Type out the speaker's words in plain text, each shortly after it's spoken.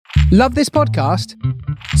Love this podcast?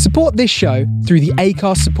 Support this show through the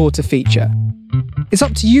Acast supporter feature. It's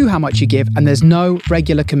up to you how much you give, and there's no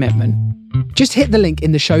regular commitment. Just hit the link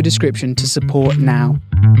in the show description to support now.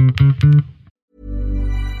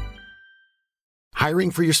 Hiring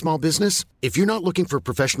for your small business? If you're not looking for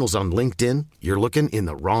professionals on LinkedIn, you're looking in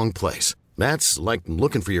the wrong place. That's like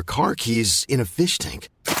looking for your car keys in a fish tank.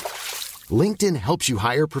 LinkedIn helps you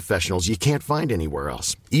hire professionals you can't find anywhere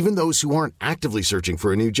else, even those who aren't actively searching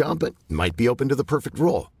for a new job but might be open to the perfect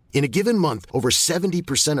role. In a given month, over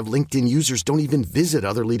 70% of LinkedIn users don't even visit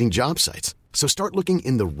other leading job sites. So start looking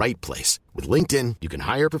in the right place. With LinkedIn, you can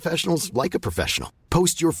hire professionals like a professional.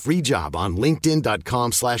 Post your free job on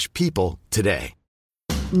linkedin.com/people today.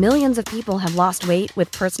 Millions of people have lost weight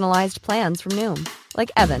with personalized plans from Noom. Like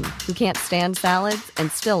Evan, who can't stand salads and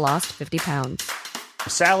still lost 50 pounds.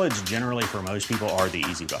 Salads generally for most people are the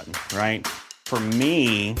easy button, right? For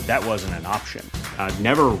me, that wasn't an option. I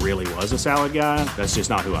never really was a salad guy. That's just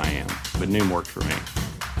not who I am. But Noom worked for me.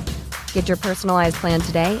 Get your personalized plan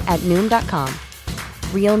today at Noom.com.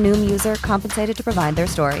 Real Noom user compensated to provide their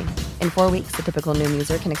story. In 4 weeks, the typical Noom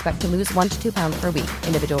user can expect to lose 1 to 2 pounds per week.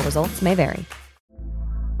 Individual results may vary.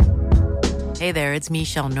 Hey there, it's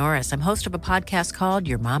Michelle Norris. I'm host of a podcast called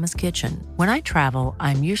Your Mama's Kitchen. When I travel,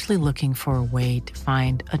 I'm usually looking for a way to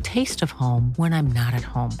find a taste of home when I'm not at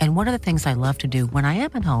home. And one of the things I love to do when I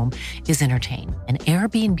am at home is entertain. And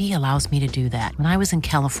Airbnb allows me to do that. When I was in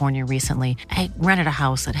California recently, I rented a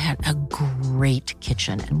house that had a great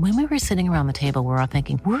kitchen. And when we were sitting around the table, we're all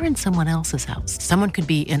thinking, we're in someone else's house. Someone could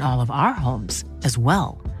be in all of our homes as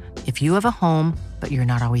well. If you have a home, but you're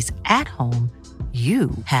not always at home,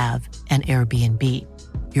 you have an Airbnb.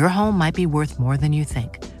 Your home might be worth more than you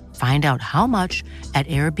think. Find out how much at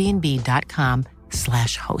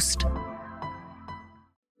airbnb.com/host.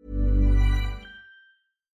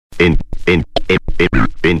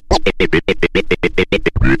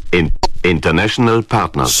 International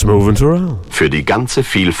Partners. Smoove and Turrell. Für die ganze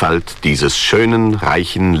Vielfalt dieses schönen,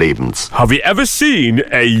 reichen Lebens. Have you ever seen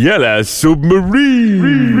a yellow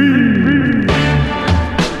submarine?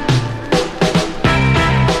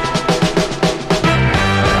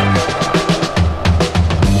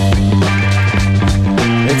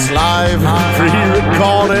 Live,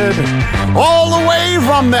 pre-recorded, all the way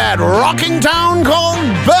from that rocking town called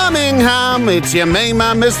Birmingham. It's your main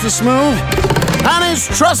man, Mr. Smoove, and his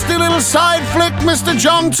trusty little side flick, Mr.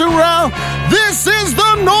 John Turrell. This is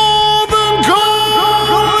the Northern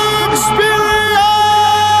Coal Experience.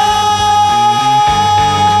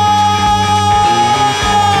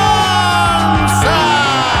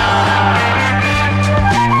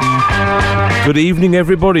 Good evening,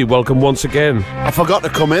 everybody. Welcome once again. I forgot to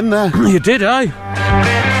come in there. You did, eh?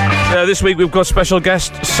 This week we've got special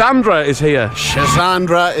guest Sandra is here.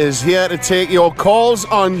 Shazandra is here to take your calls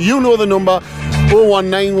on, you know the number,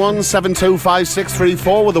 0191 725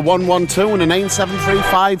 634 with a 112 and a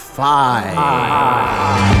 97355.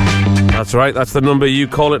 That's right, that's the number. You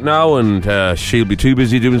call it now, and she'll be too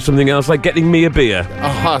busy doing something else like getting me a beer.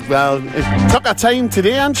 Oh, well, it took her time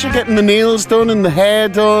today, ain't she? Getting the nails done and the hair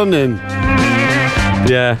done and...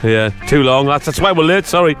 Yeah, too long. That's why we're late,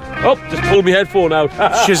 sorry. Oh, just pulled my headphone out.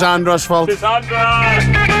 Shazandra's fault.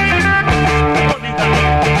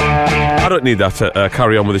 I don't need that to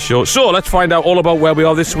carry on with the show. So let's find out all about where we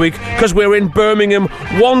are this week, because we're in Birmingham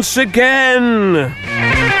once again.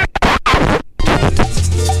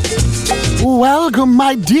 Welcome,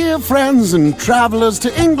 my dear friends and travellers,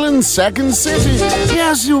 to England's second city.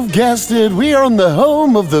 Yes, you've guessed it, we are in the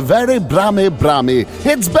home of the very Brammy.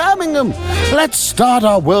 It's Birmingham. Let's start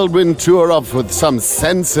our whirlwind tour off with some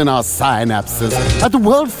sense in our synapses. At the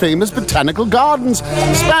world-famous Botanical Gardens,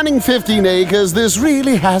 spanning 15 acres, this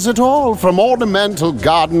really has it all, from ornamental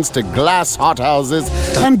gardens to glass hothouses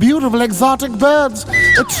and beautiful exotic birds.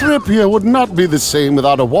 A trip here would not be the same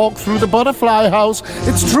without a walk through the Butterfly House.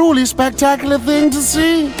 It's truly spectacular thing to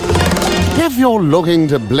see. If you're looking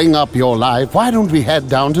to bling up your life, why don't we head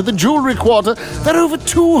down to the Jewellery Quarter? There are over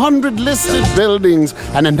 200 listed buildings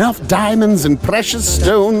and enough diamonds and precious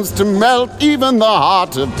stones to melt even the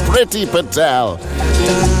heart of Priti Patel.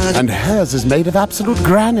 And hers is made of absolute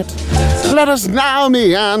granite. Let us now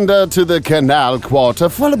meander to the Canal Quarter,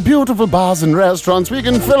 full of beautiful bars and restaurants. We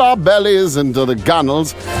can fill our bellies into the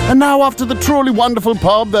gunnels. And now off to the truly wonderful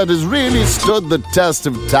pub that has really stood the test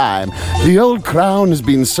of time. The Old Crown has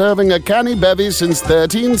been serving a canny bevy since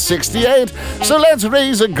 1368. So let's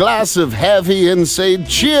raise a glass of heavy and say,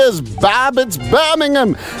 cheers, Bab, it's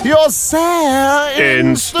Birmingham, your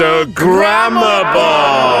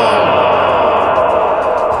Instagrammable.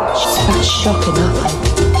 That's shocking, aren't they?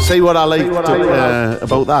 See what I liked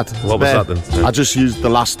about that? What was that then? I just used the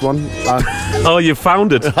last one. Oh, you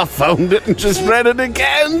found it? I found it and just read it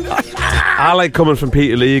again. I like coming from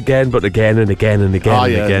Peter Lee again, but again and again and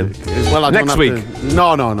again and again. Well, next week.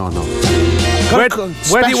 No. Where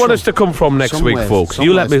do you want us to come from next week, folks?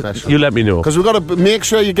 You let me know. Because we've got to make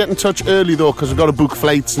sure you get in touch early, though, because we've got to book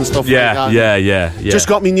flights and stuff like that. Yeah. Just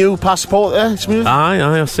got me new passport there, Smoove.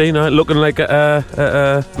 Aye, I see now. Looking like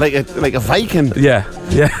a like a Viking. Yeah.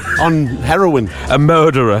 On heroin. A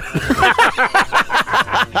murderer.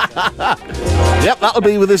 Yep, that'll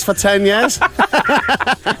be with us for 10 years.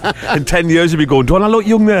 In 10 years, you'll be going, don't I look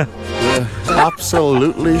young there? Yeah,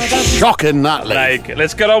 absolutely shocking, that. Like,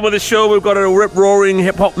 let's get on with the show. We've got a rip-roaring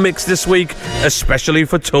hip-hop mix this week, especially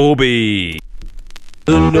for Toby.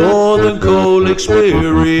 The Northern Coal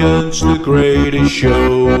Experience, the greatest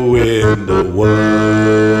show in the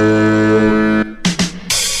world.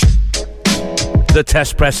 The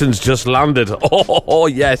test pressing's just landed. Oh,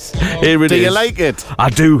 yes. Here it is. Do you like it? I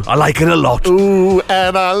do. I like it a lot. Ooh,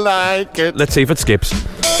 and I like it. Let's see if it skips.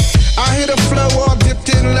 I hit a flow all dipped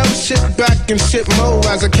in low, sit back and sip mo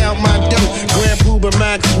as I count my dough. Grand Pooba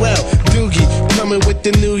Maxwell, Doogie, coming with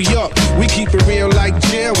the New York. We keep it real like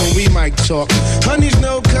jail when we might talk. Honeys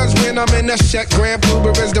know cause when I'm in a set, Grand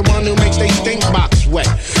Pooba is the one who makes they stink box wet.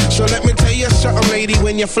 So let me tell you something, lady,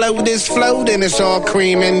 when your float is floating, it's all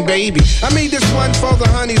creaming, baby. I made this one for the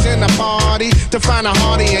honeys in the party, to find a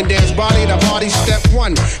hearty and dance body to party. Step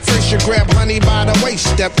 1, first you grab honey by the waist.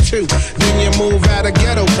 Step 2, then you move out of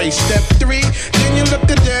ghetto face. Step 3, then you look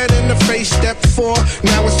the dead in the face. Step 4,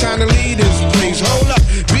 now it's time to leave this place. Hold up,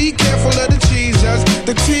 be careful of the teasers,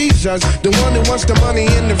 the one who wants the money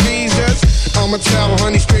and the visas. I'ma tell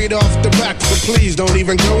honey straight off the back, so please don't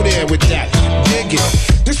even go there with that. Dig it.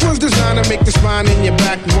 This one's designed to make the spine in your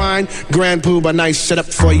back whine. Grand Pooba, nice setup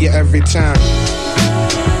for you every time.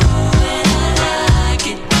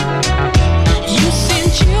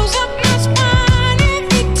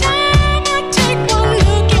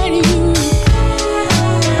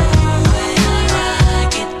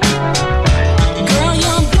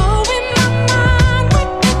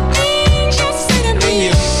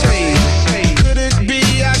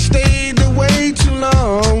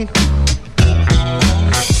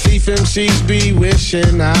 MCs be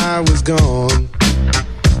wishing I was gone.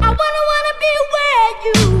 I wanna be where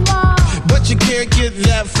you are. But you can't get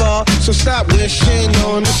that far, so stop wishing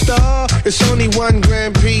on the star. It's only 1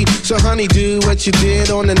 Grand Prix, so honey, do what you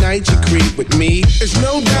did on the night you creep with me. There's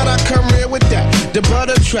no doubt I come here with that, the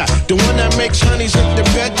butter trap, the one that makes honeys hit the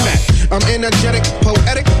bed mat. I'm energetic,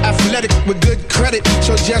 poetic, athletic, with good credit,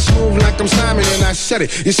 so just move like I'm Simon and I said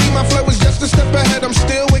it. You see my flow is just a step ahead, I'm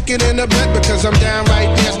still wicked in the bed, because I'm downright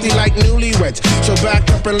nasty like newlyweds. So back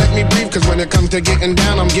up and let me breathe, cause when it comes to getting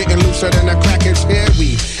down, I'm getting looser than a crackhead's hair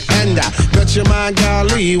weave. And I bet your mind,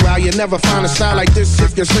 golly, wow, you never find a style like this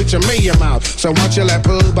if you switch your me mouth. So once you let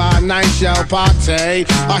pull by a nice y'all party,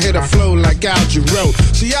 I hit a flow like Al Jarreau.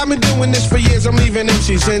 See, I've been doing this for years, I'm leaving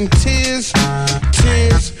MCs in tears.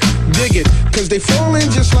 Dig it, cause they falling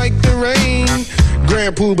just like the rain.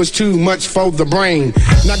 Grand Pooba's too much for the brain.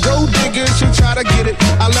 Now go diggers who try to get it,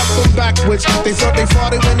 I left them backwards. They thought they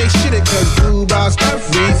fought it when they shit it, cause Pooba's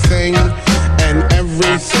everything, and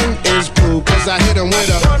everything is Pooh. Cause I hit them with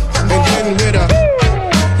a, and then with a,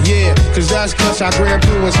 yeah, cause that's how Grand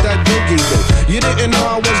Pooh and Stud Boogie do. You didn't know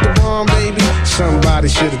I was the bomb, baby. Somebody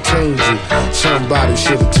should've told you. Somebody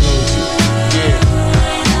should've told you. Yeah.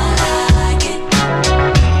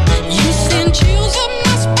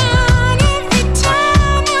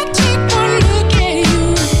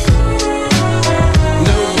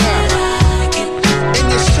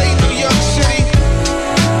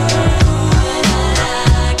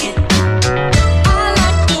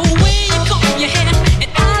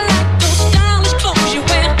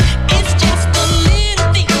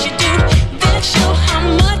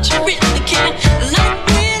 Like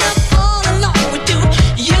when I fall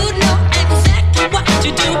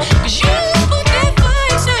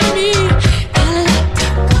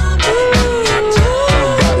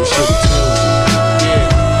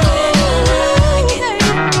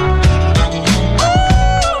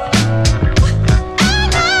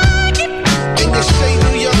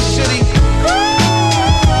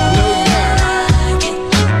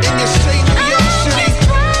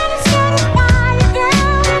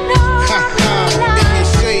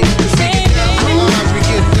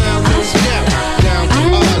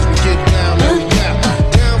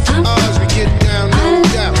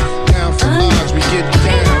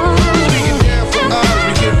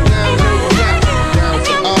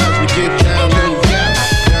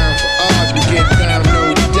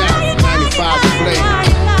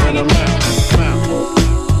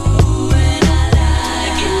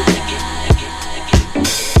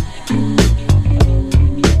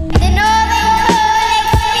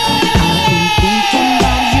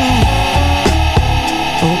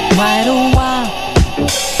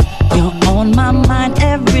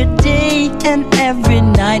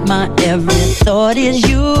thought is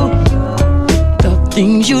you. The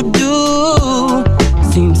things you do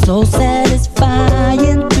seem so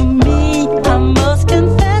satisfying to me. I must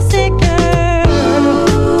confess it, girl.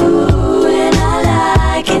 Ooh, and I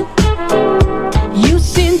like it. You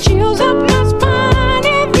send chills up my spine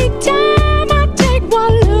every time I take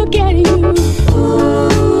one look at you.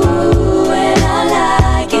 Ooh, and I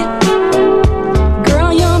like it.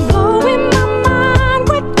 Girl, you're blowing my mind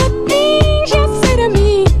with the things you say to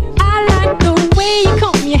me. I like the way you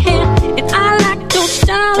comb your hair, and I like those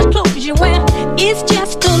stylish clothes you wear. It's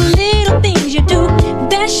just the little things you do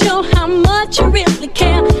that show how much you really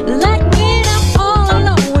care. Like when I'm all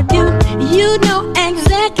alone with you, you know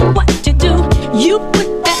exactly what to do. You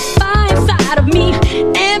put that fire inside of me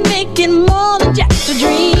and make it more than just a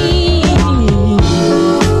dream. Ooh,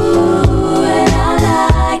 and I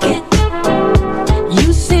like it.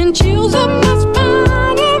 You send chills up my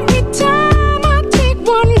spine every time I take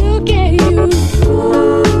one look at you.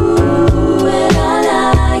 Ooh, and I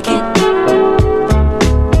like it.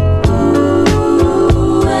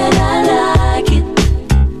 Ooh, and I like it.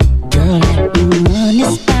 Girl, let me run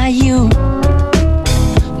this by you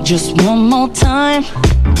just one more time.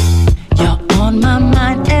 You're on my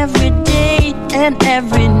mind every day and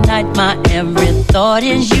every night. My every thought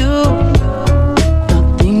is you. The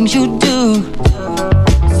things you do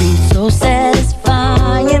seem so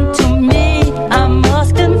satisfying to me. I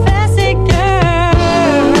must confess it,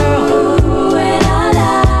 girl. Ooh, and I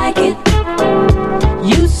like it.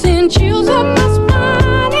 You send chills up my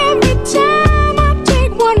spine every time I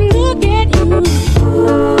take one look at you.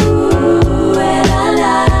 Ooh, and I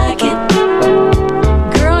like it.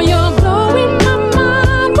 Girl, you're blowing my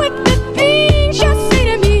mind with the things you say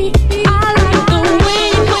to me. I like the way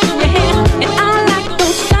you comb your hair, and I like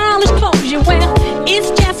those stylish clothes you wear. It's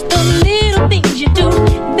just the little things you do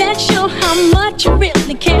that show how much you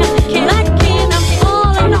really care. Like when I'm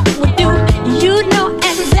all alone with you, you know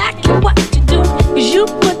exactly what to do. 'Cause you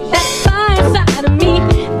put that fire inside of me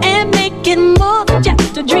and make it more than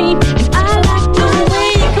just a dream. And I like the way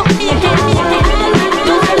you comb your hair, and I like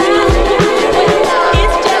those stylish clothes you wear.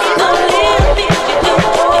 It's just the little things you do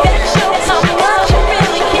that show how much you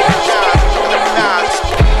really care.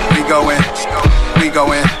 We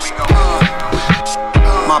go in.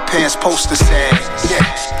 My pants poster said, yeah.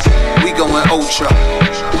 We going ultra.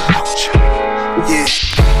 Yeah.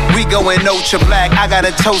 We going ultra black. I got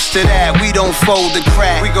a toast to that. We don't fold the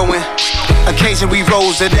crack. We going. Occasion we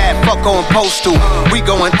rose to that. Fuck on postal. We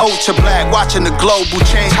going ultra black. Watching the global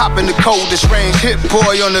change. Hop in the coldest range. Hit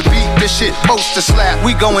boy on the beat. This shit poster slap.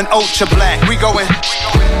 We going ultra black. We going.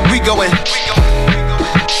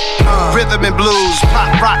 Rhythm and blues,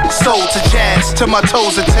 pop, rock, soul to jazz, till my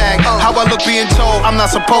toes attack. How I look being told, I'm not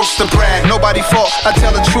supposed to brag. Nobody fault, I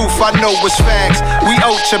tell the truth, I know it's facts. We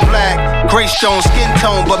ultra black, gray stone, skin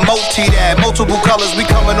tone, but multi that. Multiple colors, we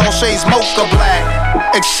coming all shades, mocha black.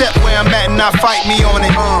 Except where I'm at and not fight me on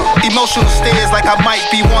it. Emotional stares like I might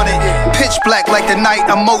be wanted. Pitch black like the night,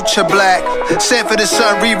 I'm ultra black. Sanford and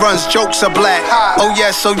Son reruns, jokes are black. Oh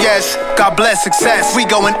yes, God bless success. We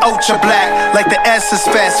going ultra black, like the S is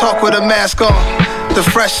fast. Talk with a mask on, the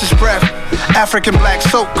freshest breath. African black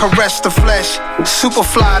soap, caress the flesh. Super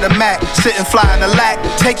fly the Mac, sitting fly in the lack.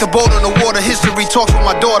 Take the boat on the water, history talks with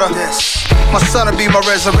my daughter. My son'll be my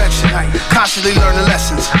resurrection. Constantly learning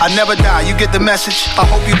lessons. I never die, you get the message. I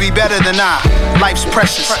hope you be better than I. Life's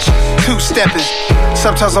precious. Two-stepping.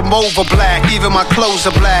 Sometimes I'm over black, even my clothes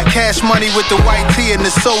are black. Cash money with the white tee and the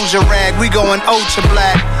soldier rag. We going ultra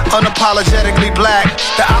black, unapologetically black.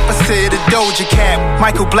 The opposite of Doja Cat,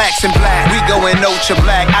 Michael Black's in black. We going ultra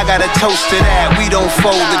black, I got a toast to that. We don't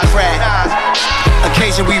fold the crack.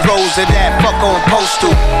 Occasion we rose to that, fuck on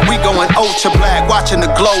postal. We going ultra black, watching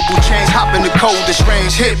the global change. Hop in the coldest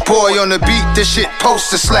range, hit boy on the beat. This shit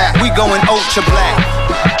poster slap. We going ultra black.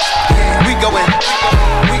 We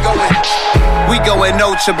going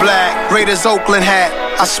ultra black. Raiders Oakland hat,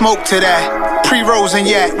 I smoke to that. Pre-rolls and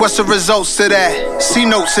yak, what's the results to that? C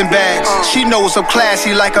notes and bags. She knows I'm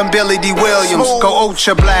classy like I'm Billy D. Williams. Go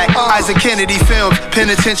ultra black. Isaac Kennedy films,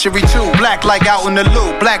 Penitentiary 2. Black like out in the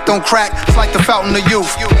loop. Black don't crack, it's like the fountain of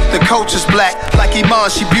youth. The coach is black, like Iman,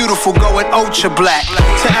 she beautiful. Going ultra black.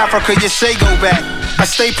 To Africa, you say go back. I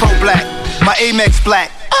stay pro-black, my Amex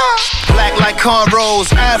black. Black like cornrows,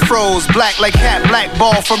 afros. Black like hat, black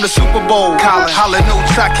ball from the Super Bowl. Holla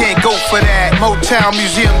notes, I can't go for that. Motown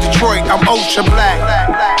Museum, Detroit, I'm ultra black.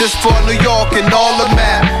 This for New York and all the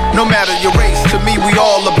map. No matter your race, to me we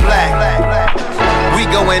all are black. We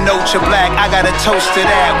going ultra black, I got a toast to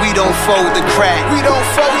that. We don't fold the crack. We don't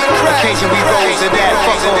fold the crack. Occasion we rose to that.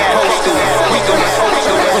 Fuck on postal. We going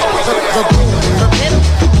ultra black.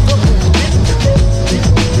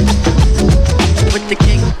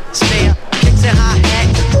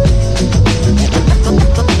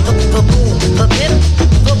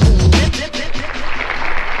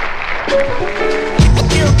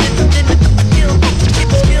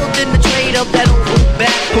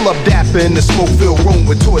 in the smoke-filled room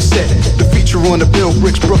with Torset. The feature on the Bill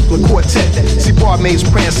Bricks Brooklyn Quartet. See barmaids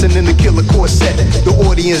prancing in the killer corset. The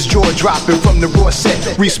audience jaw dropping from the raw set.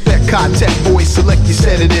 Respect contact, boys, select your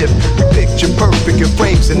sedative. We picture perfect, your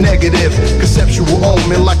frame's a negative. Conceptual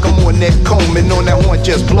omen like I'm on that Coleman. On that horn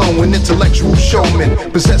just blowing, intellectual showman.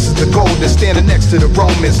 Possesses the golden, standing next to the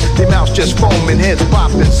Romans. Their mouths just foaming, heads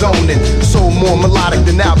bopping, zoning. Soul more melodic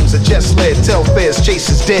than albums of just led. Tell fairs, Chase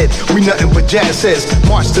is dead. We nothing but jazz heads.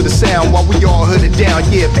 March to the sound while we all hooded down.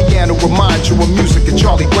 Yeah, piano remind you of music of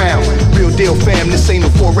Charlie Brown. Real deal fam, this ain't a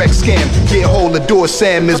Forex scam. Yeah, hold the door,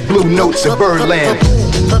 Sam is Blue Notes at Birdland.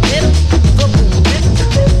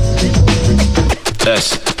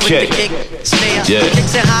 S K, yeah,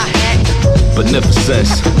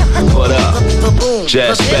 beneficence, what up,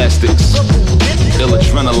 jazz spastics, ill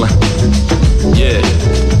adrenaline, yeah.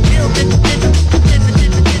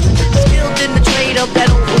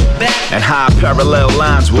 And high parallel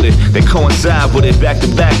lines with it, they coincide with it, back to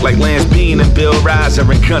back like Lance Bean and Bill Riser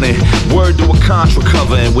and Cunning. Word to a contra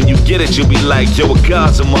cover, and when you get it, you'll be like, yo, a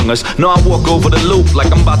God's among us. No, I walk over the loop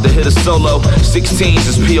like I'm about to hit a solo. 16s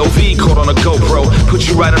is POV, caught on a GoPro. Put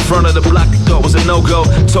you right in front of the block, you thought was a no-go.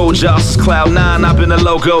 Told y'all since Cloud 9, I've been a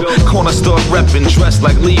logo. Corner store reppin', dressed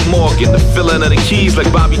like Lee Morgan. The filling of the keys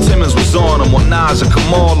like Bobby Timmons was on them. Or Nas and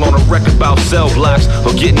Kamal on a record about cell blocks.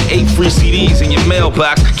 Or getting 8 free CDs in your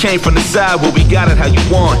mailbox. Came from the side where we got it how you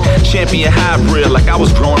want. Champion hybrid like I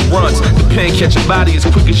was growing runs. The pen catch a body as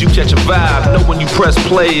quick as you catch a vibe. Know when you press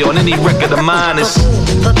play on any record of mine is,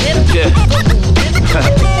 yeah.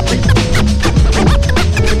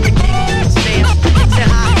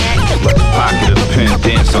 Pocket of the pen,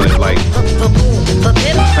 dance on it like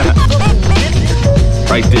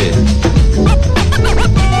right there.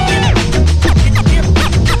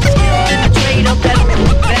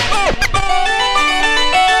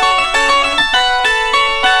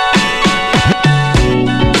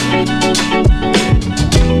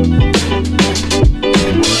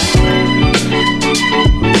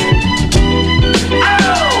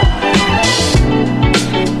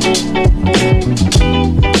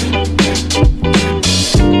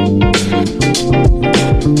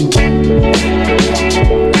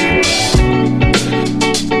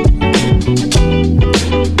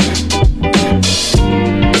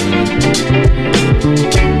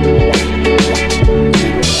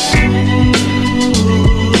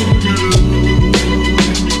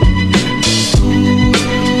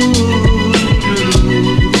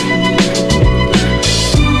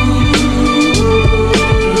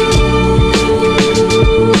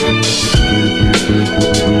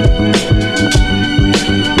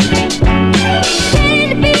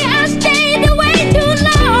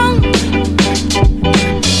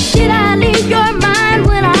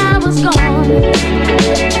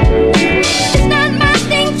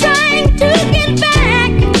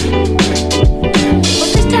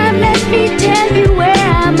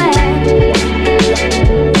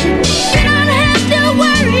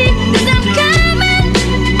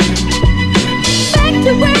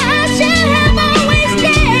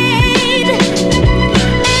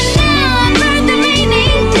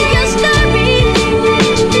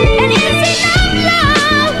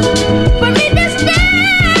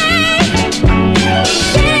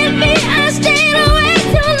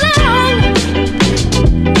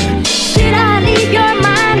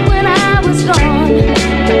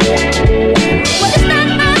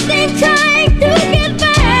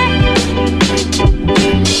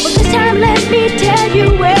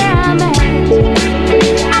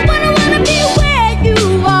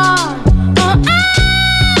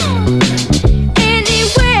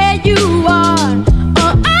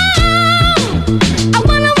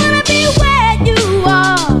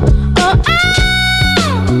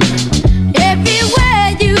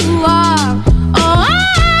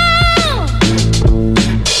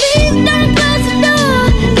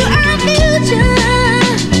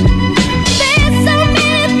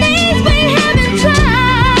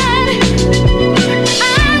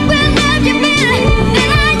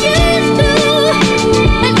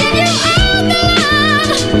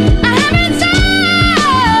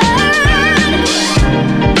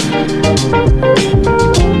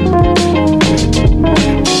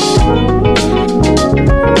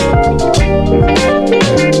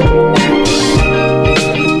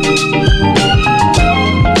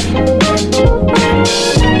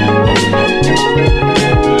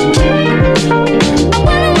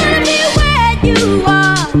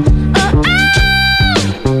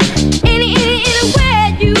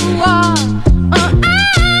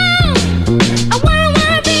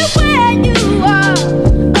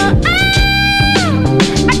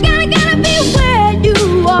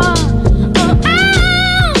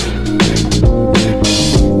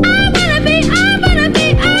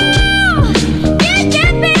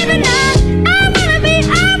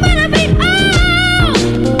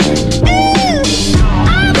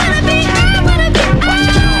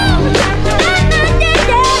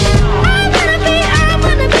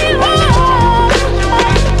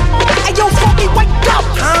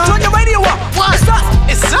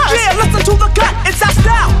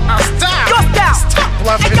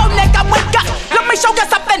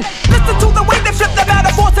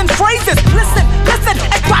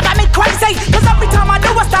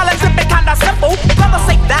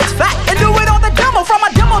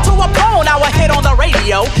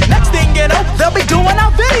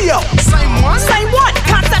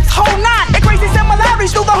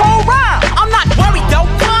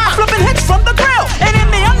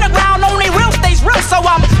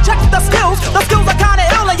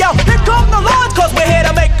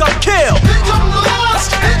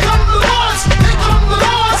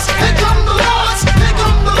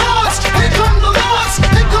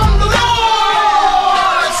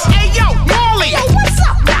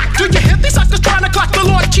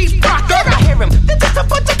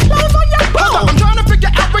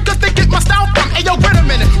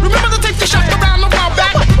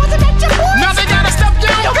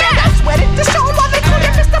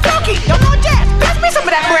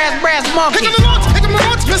 Here come the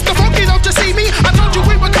lords, Mr. Funky, don't you see me? I told you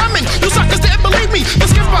we were coming, you suckers didn't believe me. The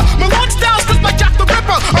skipper, my lord style spits like Jack the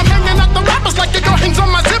Ripper. I'm hanging out the rappers like your girl hangs on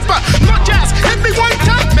my zipper. Lord Jazz, hit me one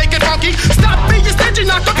time, make it funky. Stop being stingy,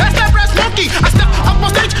 knock the past that brass monkey. I step up on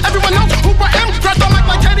stage, everyone knows who I am. Dressed on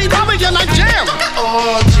like Teddy Riley and I jam.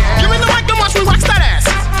 Give me the mic and watch me wax that ass.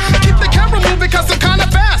 Keep the camera moving cause I'm kinda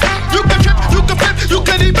fast. You can trip, you can flip, you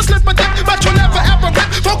can even slip a dip, but you'll never ever rip.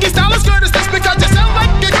 Funky style is good as this because you sound like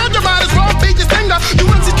you got your mind as wrong, beat your finger. You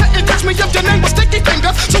MCs can't touch me if your name was Sticky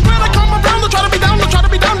Finger. So when I come around, don't try to be down, don't try to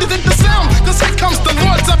be down, you think the sound. Cause here comes the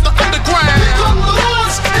lords of the underground. Here come the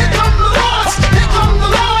lords, here come the lords, here come the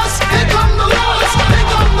lords, here come the lords, here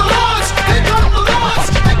come the lords, here come the lords,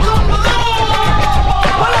 here come the lords.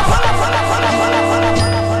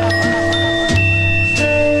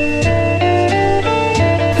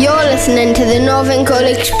 You're listening to the Northern Coal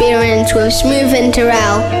Experience with Smoove and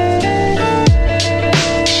Turrell.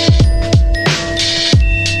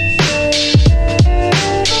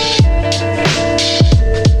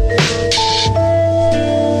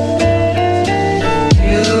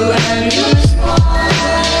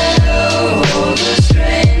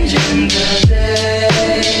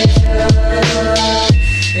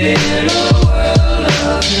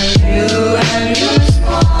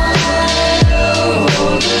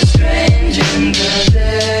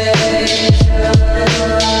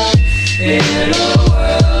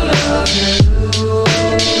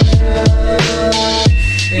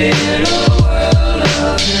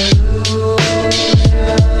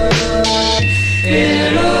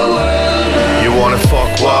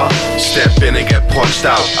 Step in and get punched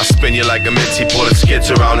out. I spin you like a minty, pulling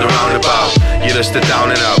skids around the roundabout. You just a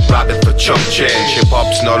down and out, rapping for chump change. Hip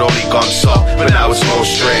hop's not only gone soft, but now it's more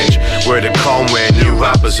strange. Word of calm where new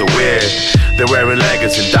rappers are weird. They're wearing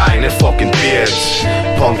leggings and dyeing their fucking beards.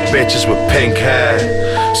 Punk bitches with pink hair,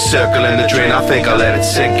 circling the drain, I think I let it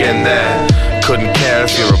sink in there. Couldn't care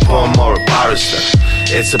if you're a bum or a barrister.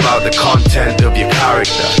 It's about the content of your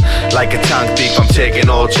character. Like a tank thief, I'm taking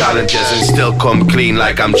all challenges and still come clean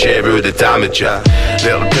like I'm Jeru the Damager.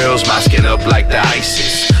 Little girls masking up like the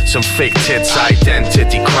ISIS. Some fake tits,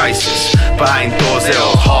 identity crisis. Behind doors, they're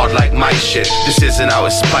all hard like my shit. This isn't how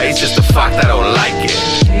it's spite, it's just the fact I don't like it.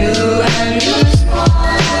 You and your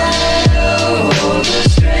smile, the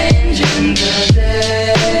strange invitation.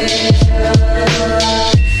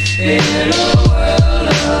 In a world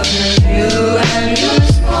of you and your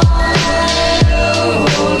smile,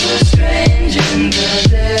 the strange invitation.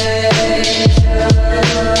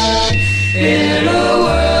 In a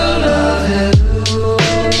world of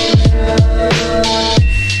illusion.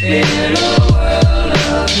 In a world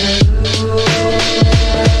of illusion.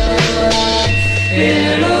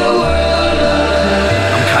 In a world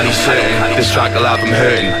of I'm canny certain, this track will have them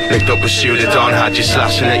hurting. Licked up a shoe that Don had you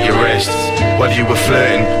slashing at your wrists. Whether you were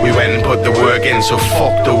flirting, we went and put the work in. So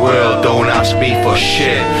fuck the world, don't ask me for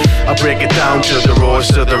shit. I break it down to the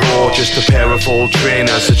rawest of the raw. Just a pair of old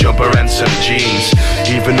trainers, a jumper and some jeans.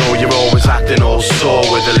 Even though you're always acting all sore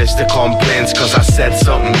with a list of complaints cause I said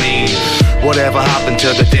something mean. Whatever happened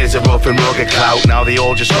to the days of rough and rugged clout? Now they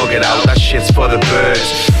all just hug it out, that shit's for the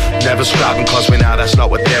birds. Never scrapping cause we know that's not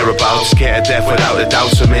what they're about. Scared to death without a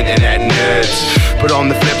doubt, some internet nerds. But on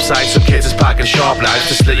the flip side, some kids is packing sharp knives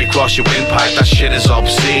to slit you across your windpipe, that shit is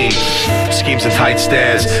obscene. Schemes and tight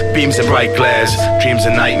stairs, beams and bright glares, dreams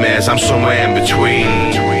and nightmares, I'm somewhere in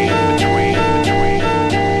between.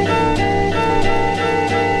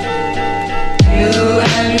 you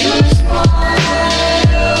and your smile,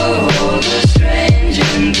 the strange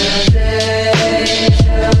invitation.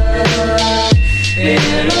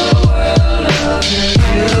 In a world of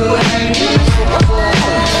you and your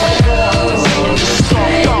smile, the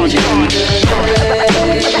strange invitation.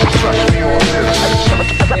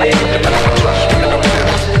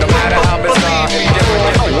 No matter how bizarre,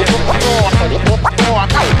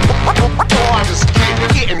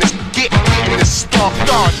 just getting this stuff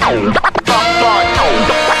done.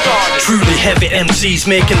 Truly heavy MCs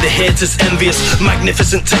making the haters envious.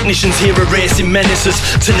 Magnificent technicians here erasing menaces.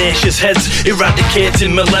 Tenacious heads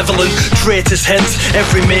eradicating malevolent traitors heads.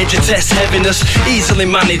 Every major test heaviness. Easily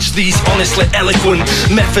manage these honestly eloquent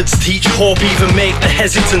methods. Teach hope, even make the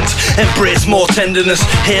hesitant. Embrace more tenderness,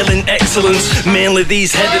 hailing excellence. Mainly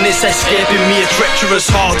these hedonists escaping me a treacherous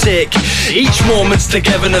heartache. Each moment's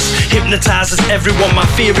togetherness hypnotizes everyone. My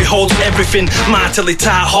theory holds everything. Mightily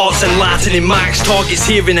tight hearts enlightening marks. Targets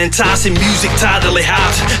hearing entire hearts in music tidally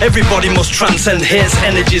hard. Everybody must transcend hate's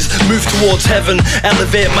energies, move towards heaven,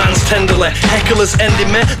 elevate man's tenderly. Hecklers ending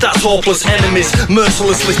me, that's hopeless enemies,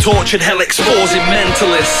 mercilessly tortured, hell exposing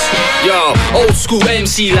mentalists. Yo, old school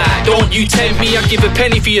MC like, don't you tempt me, I give a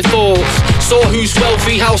penny for your thoughts. Saw who's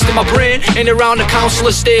wealthy, housed in my brain, in around the council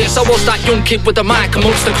estates. I was that young kid with the mic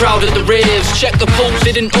amongst the crowd at the raves. Check the pulse,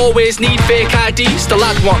 didn't always need fake IDs. The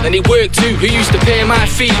lad one, and he worked too, who used to pay my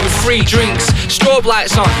fee with free drinks. Strobe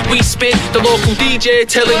lights on, we spin, the local DJ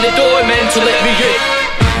telling the doorman to let me in.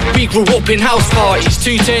 We grew up in house parties,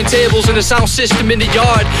 2 turntables and a sound system in the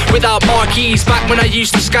yard without marquees. Back when I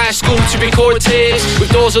used to sky school to record tapes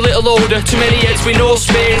with doors a little older, too many heads with no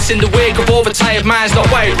space. In the wake of overtired minds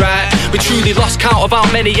not wired right, we truly lost count of how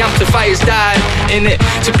many amplifiers died. In it,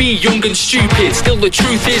 to be young and stupid, still the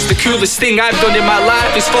truth is the coolest thing I've done in my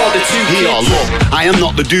life is for the 2 kids. Yeah, look, I am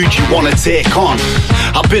not the dude you wanna take on.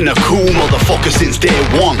 I've been a cool motherfucker since day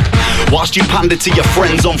one. Whilst you pander to your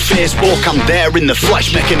friends on Facebook, I'm there in the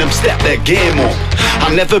flesh making them step their game up.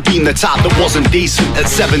 I've never been the type that wasn't decent. At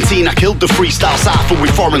 17 I killed the freestyle cypher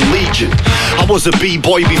with Foreign Legion. I was a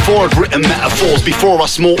b-boy before I'd written metaphors. Before I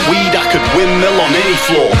smoked weed I could windmill on any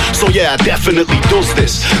floor. So yeah, I definitely does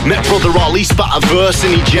this. Met brother Ali spat a verse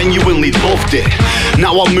and he genuinely loved it.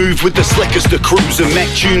 Now I move with the slickest of crews and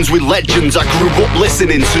make tunes with legends I grew up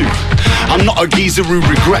listening to. I'm not a geezer who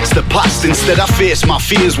regrets the past. Instead I face my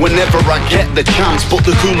fears whenever I get the chance. But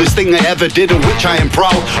the coolest thing I ever did, of which I am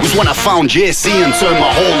proud, was when I found JC and turned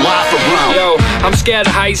my whole life around. Yo, I'm scared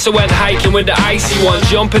of heights, so went hiking with the icy ones,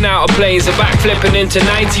 jumping out of planes and backflipping into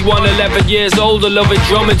 91. 11 years old, I love it,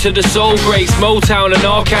 drumming to the soul breaks, Motown and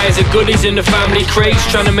all kinds of goodies in the family crates,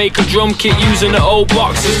 trying to make a drum kit using the old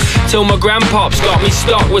boxes, till my grandpops got me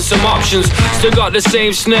stuck with some options. Still got the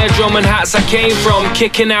same snare drum and hats I came from,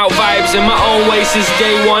 kicking out vibes in my own way since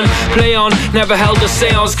day one. Play on, never held a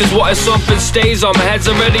seance, cause what if something stays on? My head's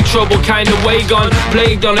already troubled, kinda way gone,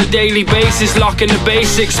 plagued on a daily basis, locking the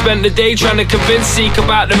basics. Spent the day trying to convince Zeke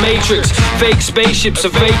about the Matrix. Fake spaceships or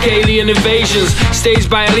fake alien invasions, staged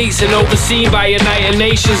by elites and overseen by United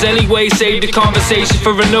Nations. Anyway, save the conversation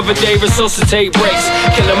for another day. Resuscitate breaks,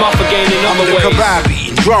 kill them off again in other ways. I'm the kebab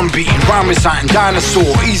eating, drum beating, rhyme reciting,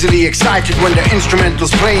 dinosaur. Easily excited when the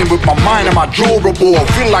instrumental's playing with my mind and my jaw roar.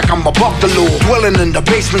 Feel like I'm above the law, dwelling in the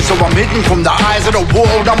basement so I'm hidden from the eyes of the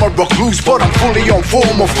world. I'm a recluse but I'm fully on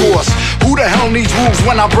form, of course. Who the hell needs rules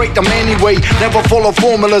when I break them anyway? Never follow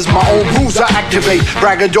formulas, my own rules I activate.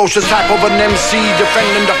 Braggadocious type of an MC,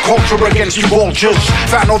 defending the culture against you vultures.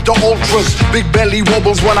 Fan of the ultras, big belly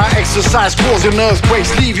wobbles when I exercise, causing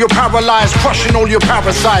earthquakes, leave you paralyzed, crushing all your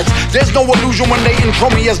parasites. There's no illusion when they intro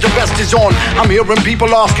me as the best is on. I'm hearing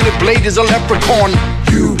people asking if Blade is a leprechaun.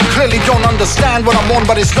 You clearly don't understand what I'm on,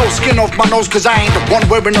 but it's no skin off my nose, cause I ain't the one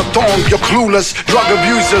wearing a thong. You're clueless, drug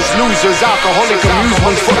abusers, losers, alcoholic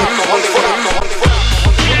amusements for the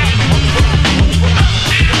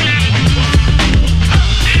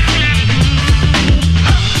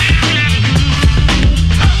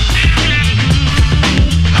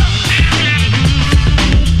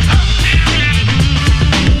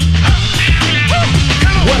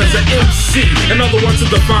MC. In other words, to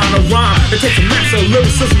define a rhyme, it takes a massive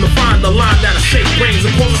lyricism to find the line that'll shake brains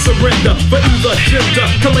and cause a surrender for either gender.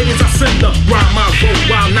 To ladies I send the rhyme I wrote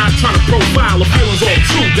while not trying to profile. The feelings all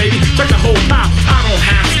true, baby. Check the whole pile. I don't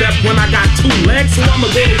half step when I got 2 legs, so I'ma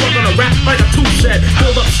go to work on a rap like a 2 shed.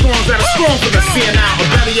 Build up storms that are strong for the seeing out, or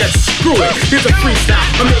better yet, screw it. Here's a freestyle.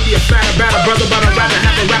 Or maybe a fatter, better brother, but I'd rather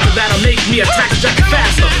have a rapper that'll make me attack a jacket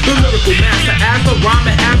faster. The lyrical master, as the rhyme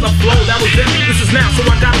and as a flow. That was it. This is now, so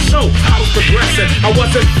I gotta show. I was progressing, I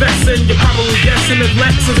wasn't fessing. You're probably guessing if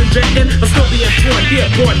Lexus and Jetting are still being torn here,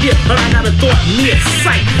 brought here. But I got a thought near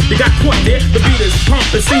sight. You got caught there, the beat is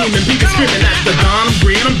pumping, steaming, people screaming at the dawn. I'm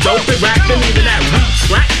green, I'm dope, and rapping, even that weak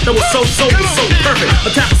track that was so perfect.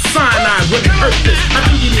 A tap of cyanide wouldn't hurt this. I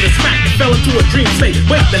think you need a smack and fell into a dream state.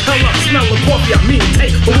 Wake the hell up, smell the coffee, I mean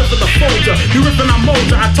take a whiff of the Folger. You ripping, I mold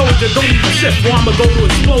ya, I told you, don't even shift, or I'ma go to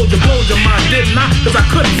explode ya, blow your mind, didn't I? Cause I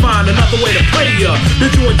couldn't find another way to play ya.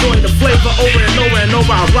 Did you enjoy the flavor over and over and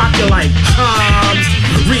over? I rock you like chimes.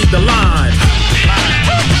 Read the lines.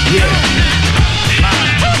 Yeah.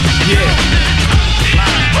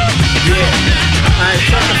 I ain't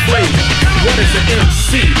trying to flavor. What is an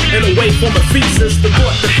MC? In a way, form a thesis. The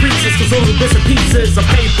thought decreases, cause those are bits and pieces of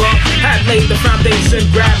paper had laid the foundation.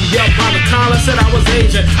 Grabbed me up by the collar, said I was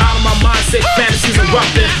aging. Out of my mindset, fantasies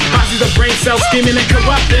erupted. My Fuzzy the brain cells scheming and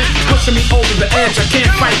corrupting, pushing me over the edge. I can't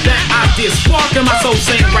fight that idea. Sparking my soul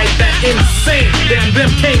saying right that insane. Damn, them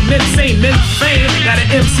came insane, men fame. That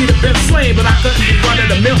an MC that been slain, but I couldn't be running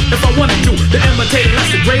the mill if I wanted to. The imitator,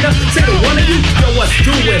 that's the greater. Say to one of you, yo, what's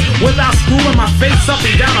doing? Without screwing my face up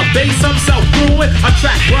and down a bass, I'm self-brewing. A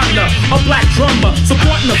track runner, a black drummer,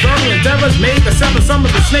 supporting the verbal endeavors made to sever some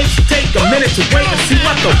of the snakes. Take a minute to wait and see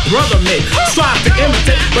what the brother made. Strive to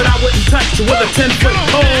imitate, but I wouldn't touch you with a 10-foot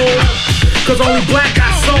pole. Cause only black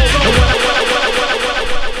got soul.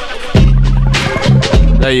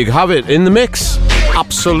 There you have it, in the mix.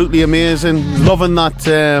 Absolutely amazing. Loving that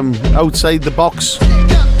outside the box.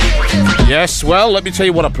 Yes, well, let me tell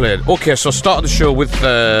you what I played. Okay, so started the show with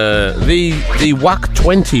the WAC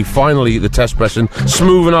 20, finally, the test pressing.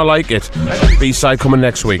 Smoove and I Like It. B-side coming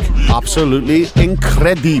next week. Absolutely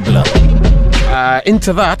incredible.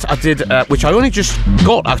 Into that, I did, which I only just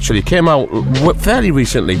got, actually. Came out fairly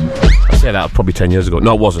recently. I say that probably 10 years ago.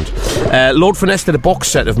 No, it wasn't. Lord Finesse did a box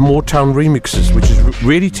set of Motown remixes, which is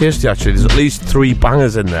really tasty, actually. There's at least 3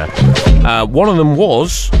 bangers in there. One of them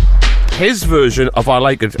was his version of I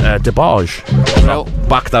Like It, DeBarge. Well,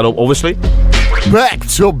 back that up, obviously. Back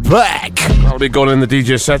to back. I'll be going in the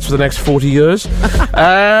DJ sets for the next 40 years.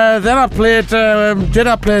 Then I played, did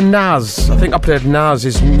I play Nas? I think I played Nas,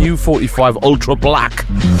 his new 45 Ultra Black.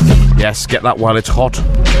 Yes, get that while it's hot.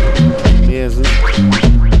 Yes.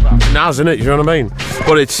 Nas, innit, you know what I mean?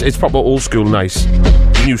 But it's proper old school nice.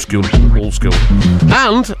 New school, old school.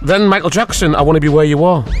 And then Michael Jackson, I Want to Be Where You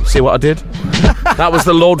Are. See what I did? That was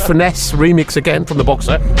the Lord Finesse remix again from the box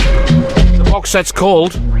set. The box set's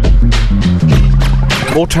called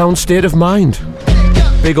Motown State of Mind.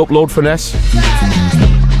 Big up Lord Finesse.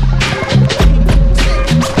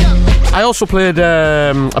 I also played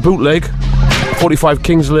a bootleg, 45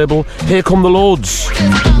 Kings label, Here Come the Lords.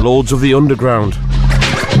 Lords of the Underground.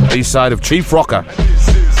 B-side of Chief Rocker.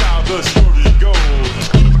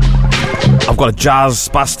 I've got a Jazz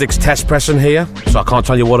Spastics test pressing here, so I can't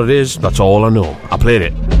tell you what it is. That's all I know. I played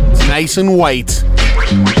it. It's nice and white.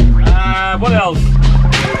 What else?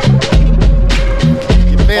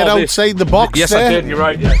 You played outside the box. Yes, there? I did. You're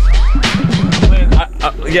right. Yes.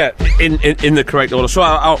 Yeah, in the correct order. So,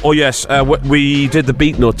 we did the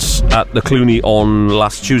Beat Nuts at the Clooney on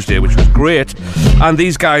last Tuesday, which was great. And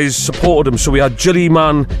these guys supported him. So we had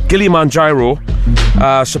Gilliman Gyro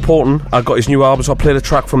supporting. I got his new album, so I played a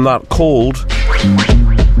track from that called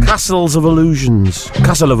Castle of Illusions.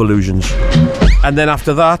 And then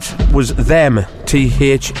after that was Them,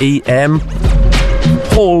 THEM.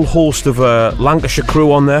 Whole host of Lancashire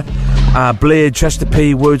crew on there. Blade, Chester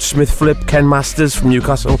P, Wordsmith, Flip, Ken Masters from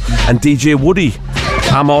Newcastle, and DJ Woody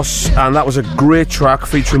Amos, and that was a great track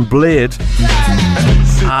featuring Blade,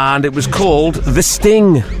 and it was called The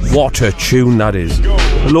Sting. What a tune that is.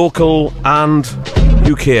 Local and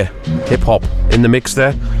UK hip-hop in the mix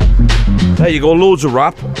there. There you go, loads of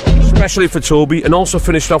rap, especially for Toby, and also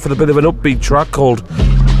finished off with a bit of an upbeat track called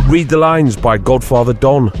Read the Lines by Godfather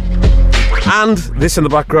Don. And this in the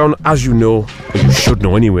background, as you know, or you should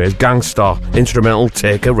know anyways, Gangstar instrumental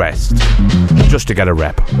Take a Rest, just to get a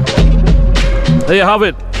rep. There you have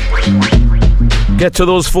it. Get to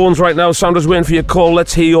those phones right now. Sandra's waiting for your call.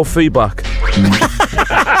 Let's hear your feedback.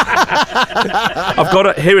 I've got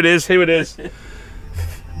it. Here it is.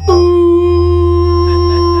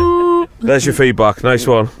 There's your feedback. Nice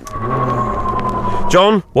one.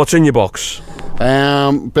 John, what's in your box?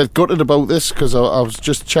 Bit gutted about this because I was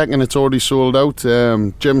just checking, it's already sold out.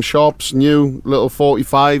 Jim Sharp's new little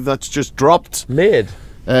 45 that's just dropped. Made?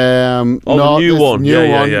 The new one.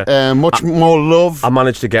 Yeah. Much more love. I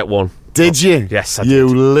managed to get one. Did you? Yes, I did. You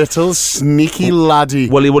little sneaky laddie.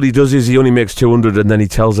 Well, what he does is he only makes 200 and then he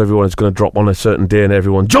tells everyone it's going to drop on a certain day and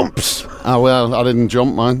everyone jumps. Well, I didn't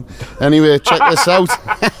jump, man. Anyway, check this out.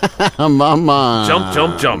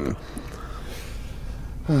 Jump.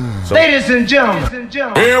 Ladies and gentlemen,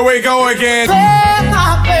 here we go again.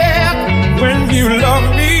 When you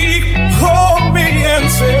love me, hold me and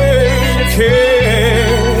say,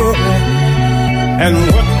 okay. And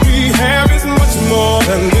what we have is much more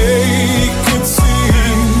than they could see.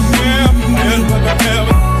 And what I have.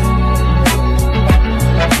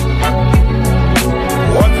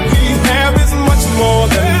 What we have is much more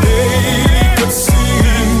than they could see.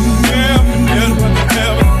 And what I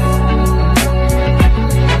have.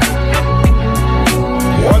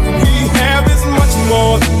 What we have is much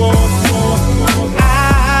more. I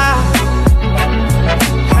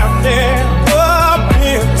have never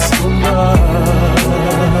been so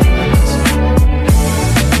much.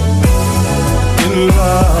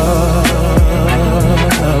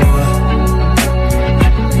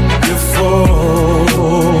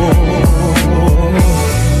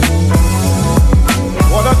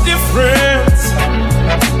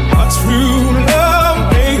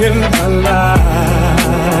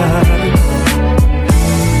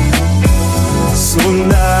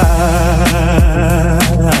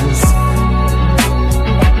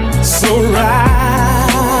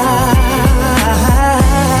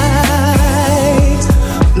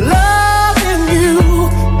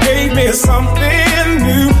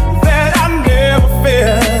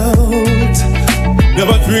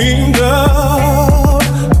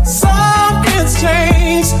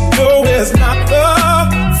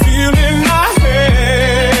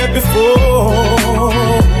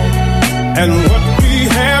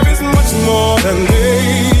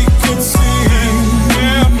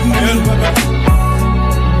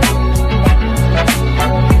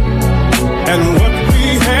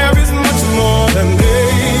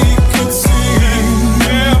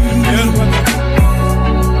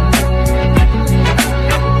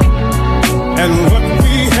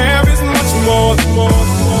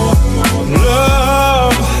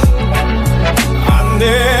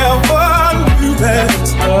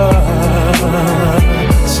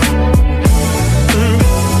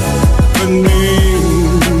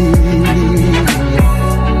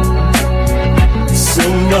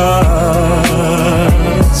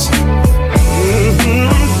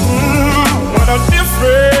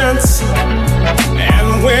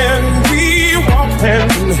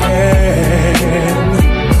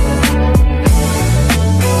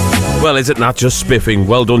 Well, isn't that just spiffing?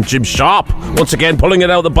 Well done, Jim Sharp. Once again, pulling it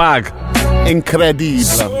out of the bag. Incredible.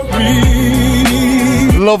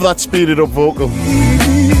 Love that speeded up vocal.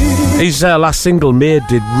 His last single, Made,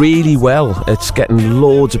 did really well. It's getting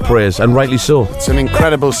loads of praise, and rightly so. It's an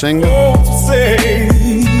incredible single.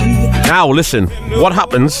 Now, listen, what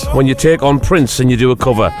happens when you take on Prince and you do a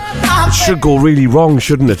cover? It should go really wrong,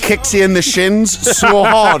 shouldn't it? Kicks you in the shins so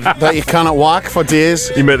hard that you cannot walk for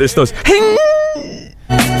days. You make this noise.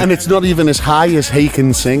 And it's not even as high as he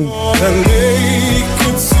can sing.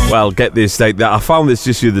 Well, get this, like that. I found this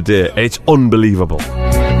just the other day. It's unbelievable.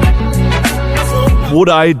 Would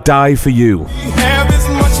I die for you?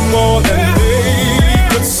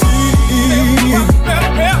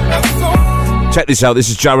 Check this out. This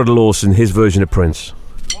is Jared Lawson, his version of Prince.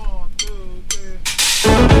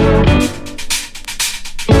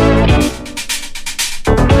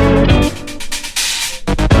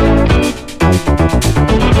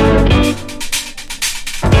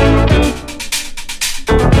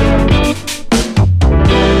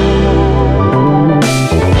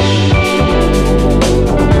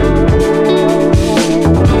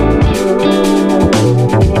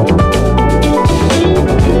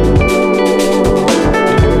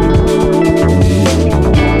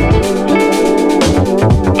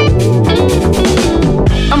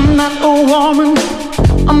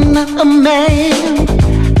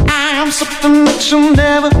 You'll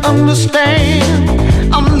never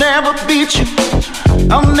understand. I'll never beat you,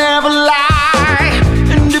 I'll never lie.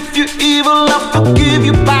 And if you're evil, I'll forgive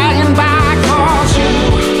you by and by. 'Cause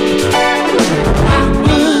I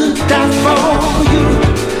would die for you.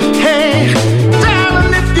 Hey,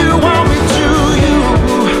 darling, if you want me to,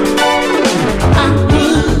 I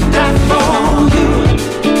would die for you.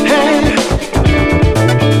 Hey,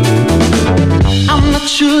 I'm not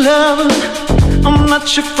your lover, I'm not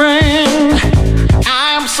your friend.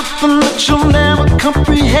 I'm something that you'll never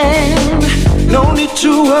comprehend. No need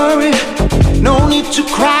to worry, no need to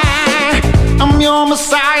cry. I'm your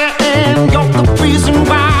Messiah and you're the reason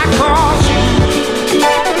why. 'Cause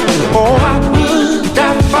oh, I would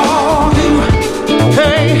die for you.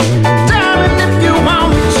 Hey, darling, if you want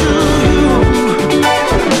me to,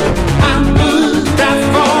 I would die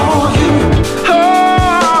for you. Oh,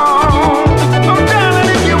 darling,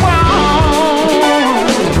 if you want,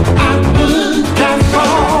 I would die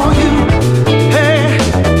for you. Hey,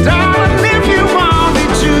 darling, if you want me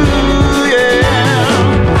to, yeah.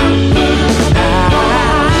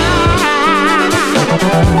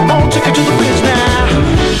 I'll take you to the bridge now.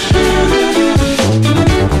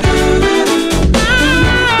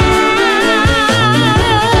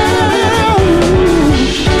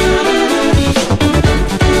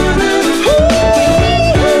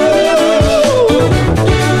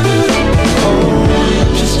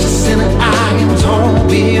 Just a sinner, I am told.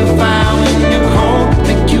 Be a fire when you're cold.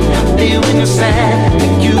 Make you happy when you're sad.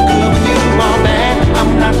 Make you good when you are bad.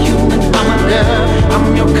 I'm not human, I'm a dove. I'm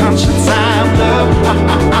your conscience, I'm love.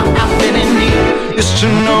 I've been in need. It's to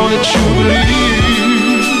know that you believe.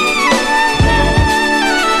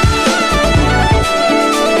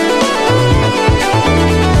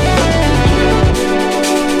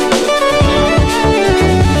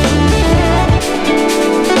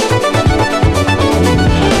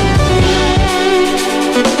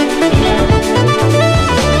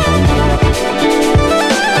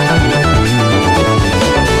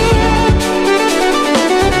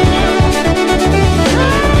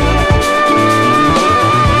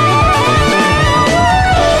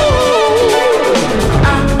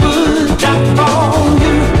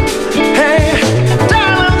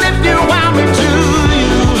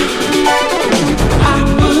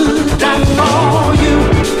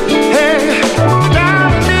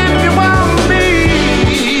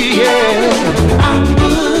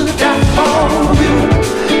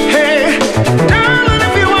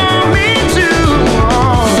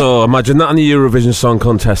 Imagine that in the Eurovision Song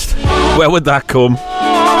Contest. Where would that come?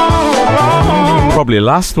 Probably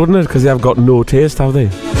last, wouldn't it? Because they have got no taste, have they?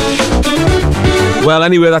 Well,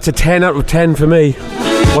 anyway, that's a 10 out of 10 for me.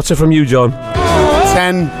 What's it from you, John?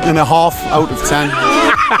 10.5 out of 10.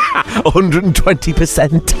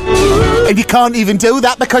 120%. And you can't even do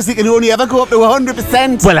that because you can only ever go up to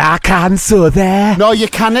 100%. Well, I can, so there. No, you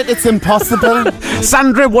cannot. It's impossible.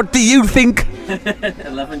 Sandra, what do you think?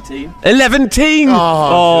 11-teen. 11-teen?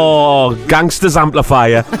 Oh, gangsters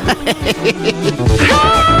amplifier.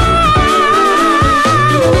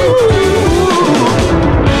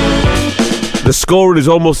 The scoring is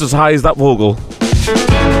almost as high as that vocal.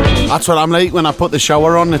 That's what I'm like when I put the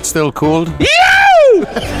shower on, it's still cold. You!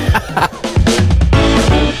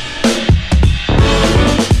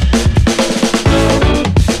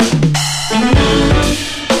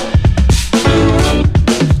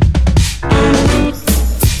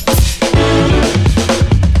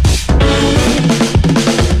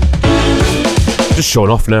 showing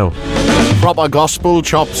off now. Proper gospel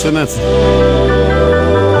chops in it.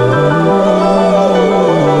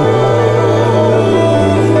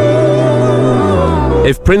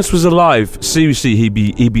 If Prince was alive, seriously, he'd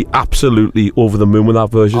be absolutely over the moon with that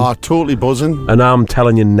version. Oh, totally buzzing. And I'm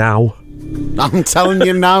telling you now. I'm telling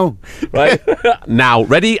you now. Right? Now.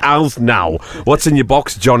 Ready as now. What's in your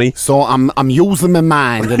box, Johnny? So I'm using my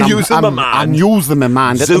mind. And I'm using my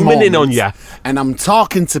mind at the Zooming moment, in on you. And I'm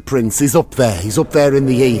talking to Prince. He's up there. He's up there in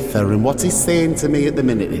the ether. And what he's saying to me at the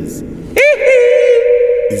minute is...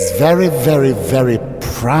 he's very, very, very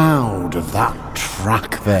proud of that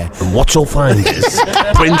track there. And what you'll find is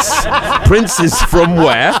Prince is from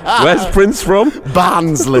where? Where's Prince from?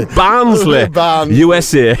 Barnsley. Barnsley.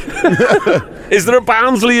 USA. Is there a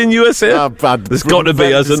Barnsley in USA? There's got to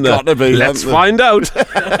be, hasn't there? Got to be. Let's find out.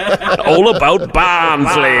 All about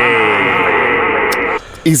Barnsley.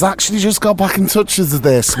 He's actually just got back in touch with us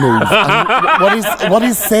there, Smoove. And what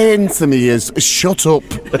he's saying to me is, shut up.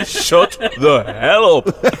 Shut the hell up.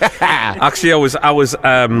 Actually, I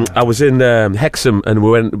was in Hexham, and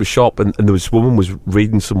we went to a shop, and there was this woman was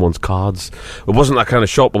reading someone's cards. It wasn't that kind of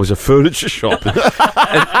shop, it was a furniture shop. and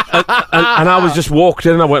I was just walked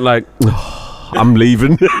in, and I went like... I'm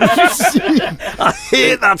leaving. I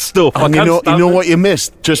hate that stuff. And you know what you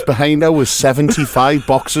missed? Just behind her was 75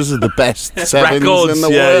 boxes of the best sevens records in the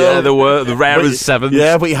world. Yeah, they were the rarest sevens.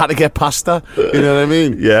 Yeah, but you had to get past her. You know what I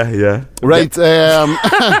mean? Yeah. Right.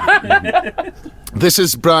 This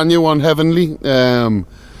is brand new on Heavenly, and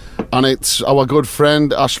it's our good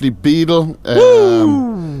friend Ashley Beadle,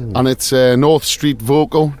 and it's North Street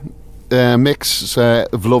vocal mix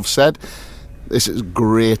of Love Said. This is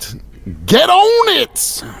great. Get on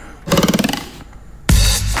it!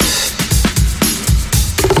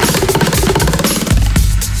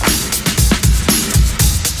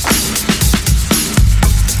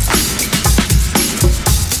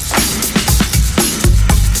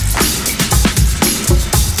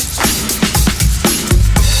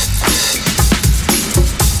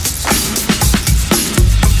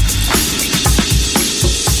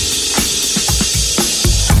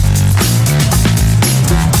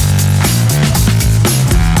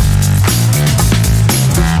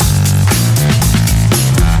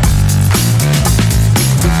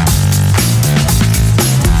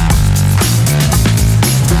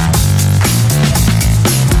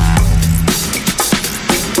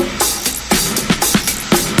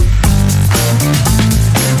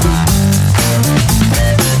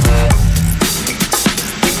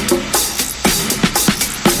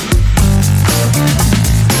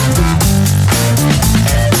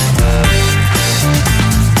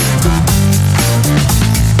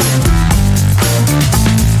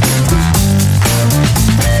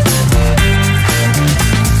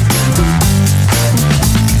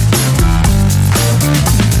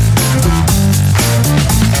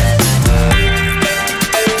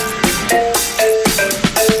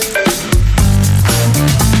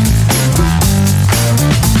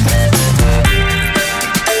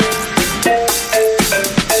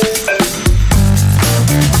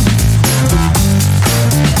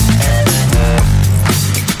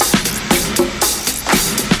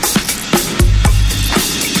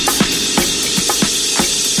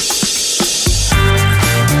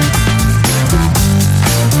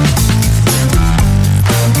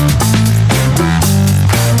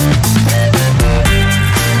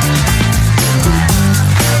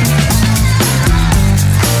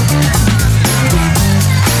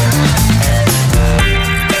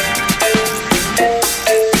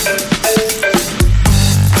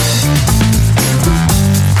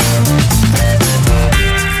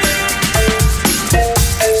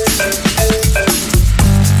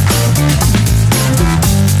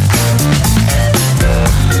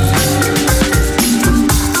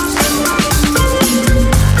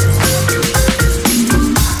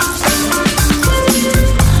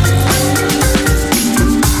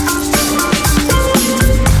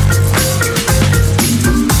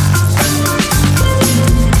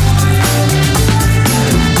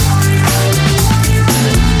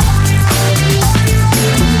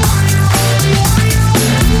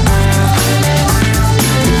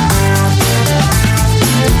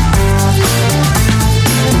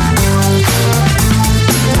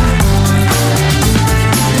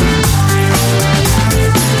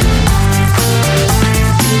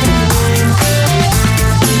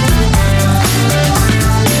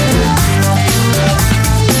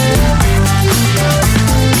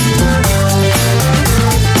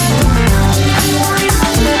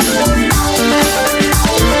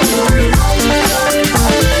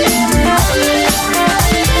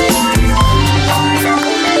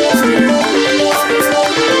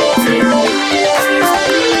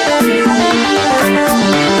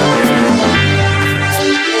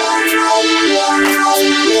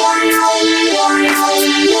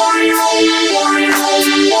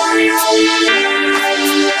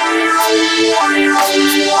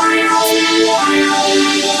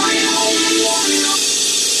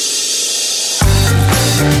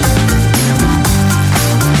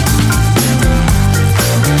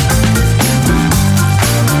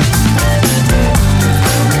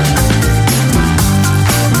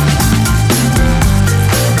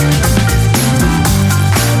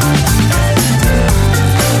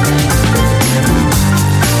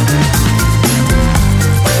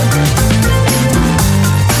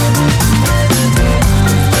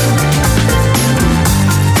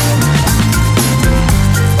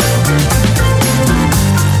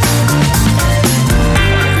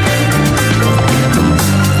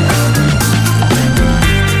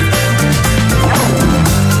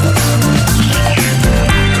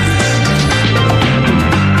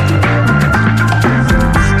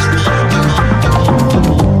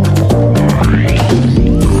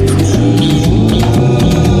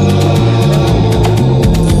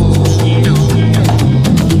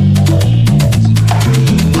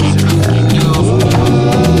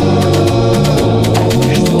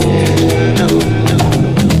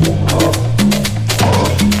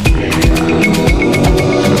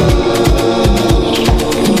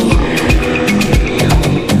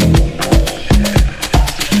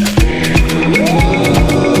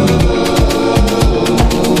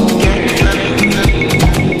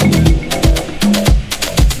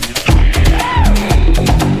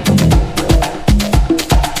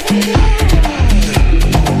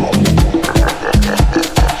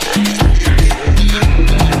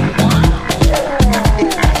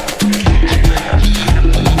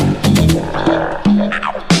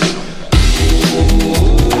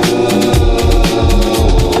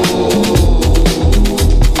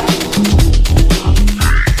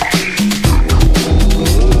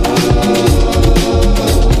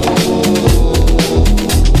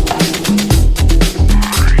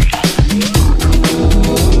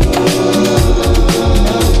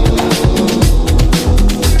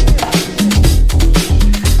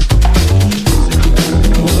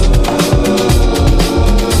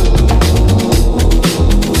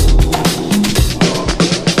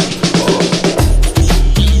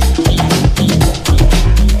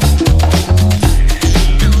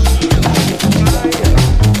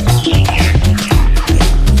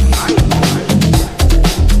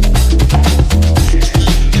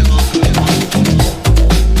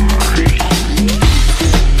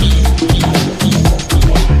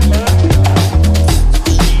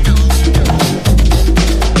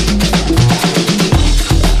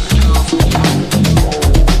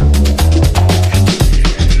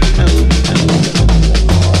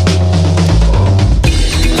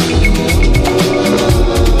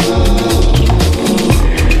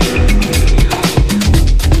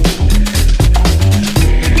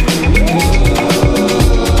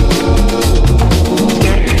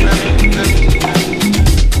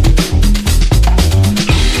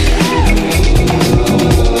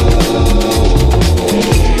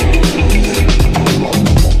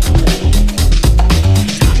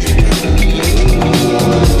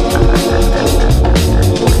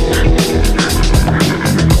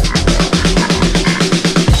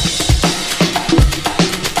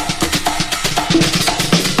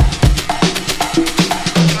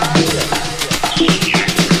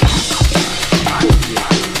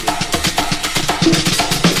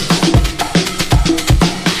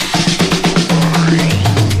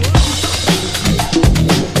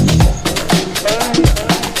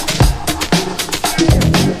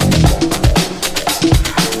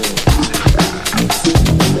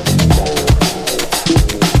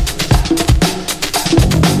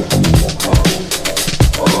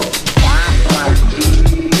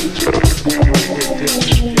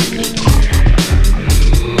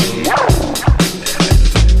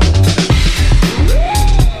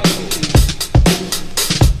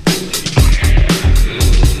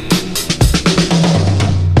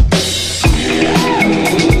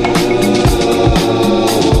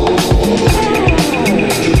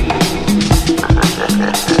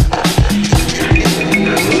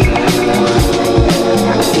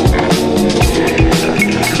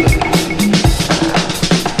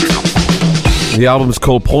 The album's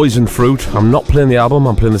called Poison Fruit. I'm not playing the album,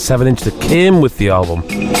 I'm playing the 7-inch that came with the album.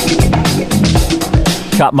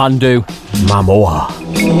 Kathmandu. Mamoa.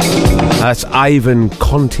 That's Ivan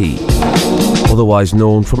Conti, otherwise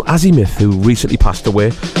known from Azimuth, who recently passed away.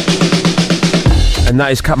 And that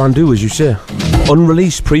is Kathmandu, as you say.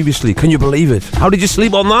 Unreleased previously. Can you believe it? How did you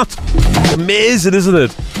sleep on that? Amazing, isn't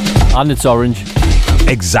it? And it's orange.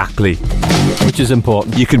 Exactly. Which is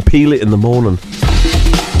important. You can peel it in the morning.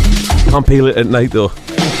 Can't peel it at night though.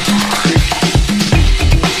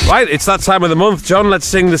 Right, it's that time of the month. John, let's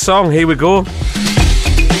sing the song. Here we go.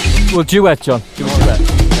 Well, duet, John. Do you want duet?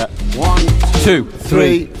 Yeah. 1, 2,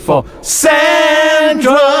 3, 4.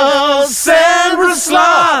 Sandra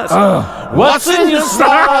Slot. What's in your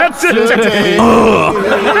slot today?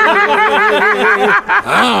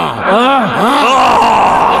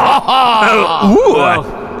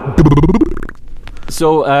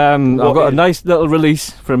 So, I've got a nice little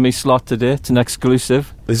release from me slot today. It's an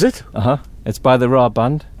exclusive. Is it? Uh-huh. It's by the Raw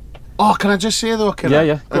Band. Oh, can I just say though?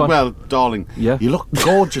 Yeah. Go on. Well, darling, yeah. You look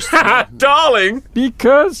gorgeous. Darling?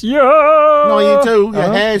 Because you're... No, you do.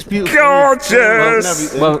 Your hair's beautiful.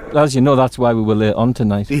 Gorgeous! Well, as you know, that's why we were late on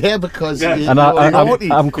tonight. Yeah, because... And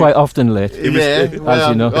I'm quite often late. Yeah, as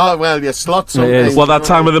you know. Oh, well, your slot's something. Well, that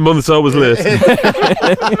time of the month's always late.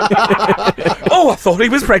 Oh, I thought he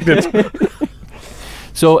was pregnant.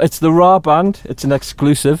 So it's the Raw Band. It's an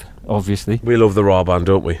exclusive, obviously. We love the Raw Band,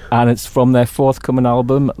 don't we? And it's from their forthcoming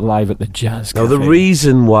album, Live at the Jazz Cafe. Now, the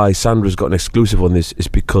reason why Sandra's got an exclusive on this is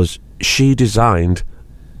because she designed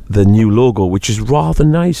the new logo, which is rather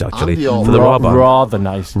nice, actually, for the Raw Band. Rather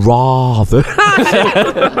nice. Rather.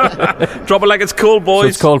 Drop it like it's cool, boys. So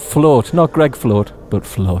it's called Float. Not Greg Float, but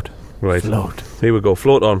Float. Right. Float. Here we go.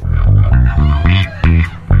 Float on.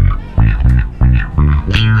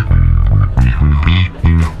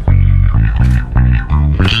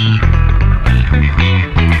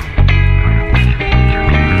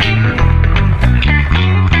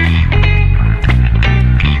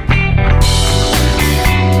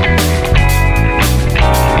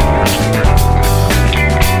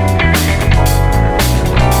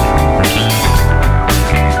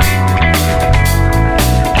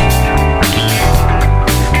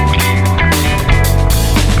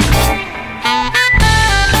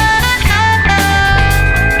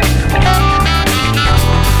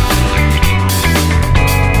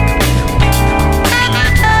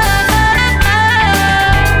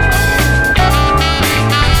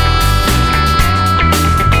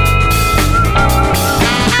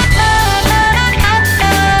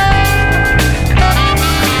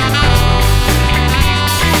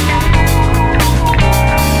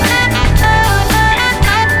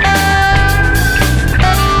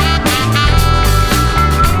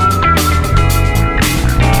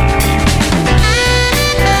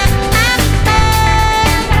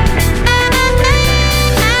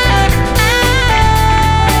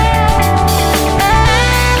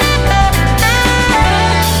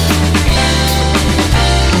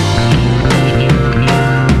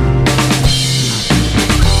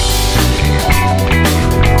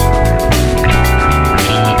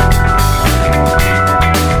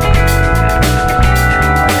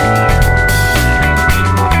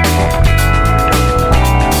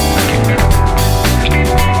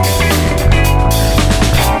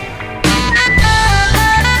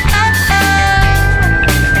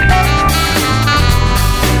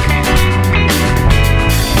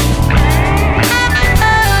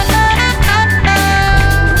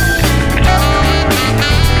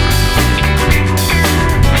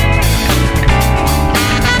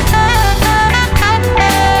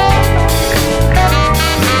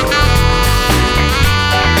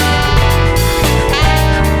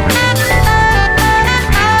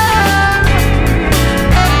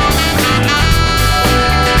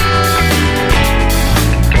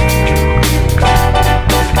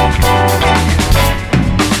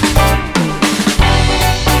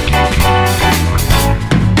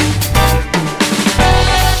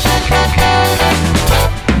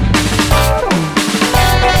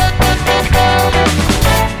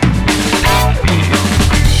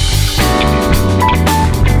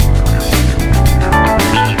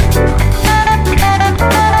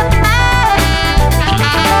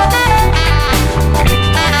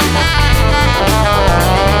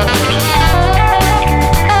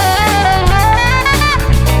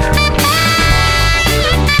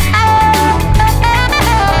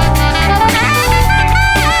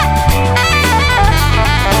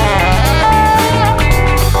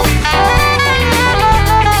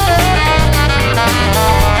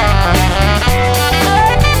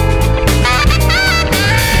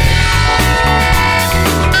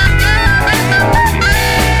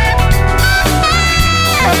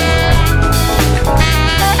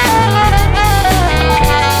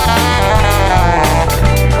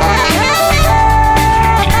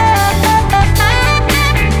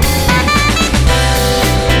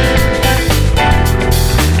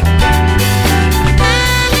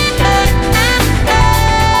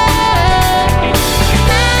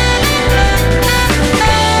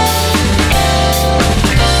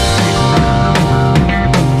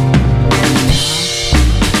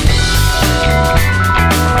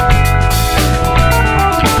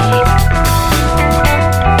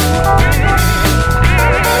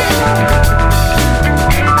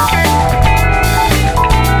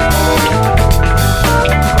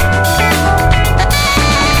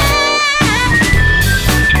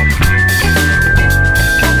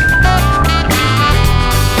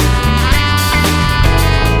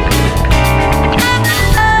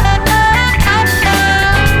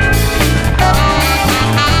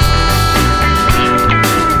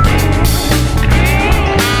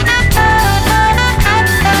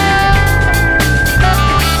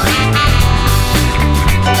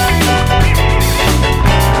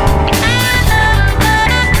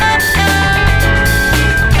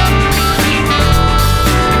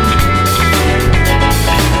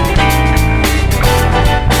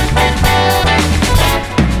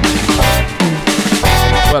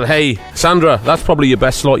 hey, Sandra, that's probably your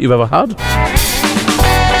best slot you've ever had.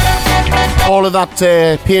 All of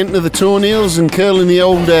that painting of the toenails and curling the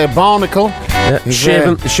old barnacle. Yeah,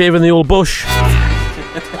 shaving the old bush.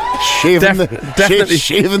 Shaving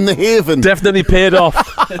the haven. Definitely paid off.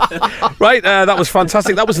 Right, that was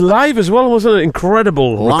fantastic. That was live as well, wasn't it?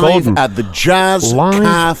 Incredible. Live recording. at the Jazz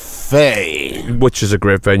Cafe. Which is a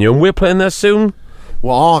great venue. And we're playing there soon.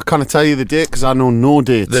 Well, I can't tell you the date because I know no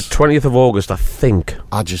dates. The 20th of August, I think.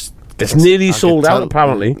 It's nearly sold out,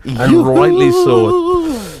 apparently. And rightly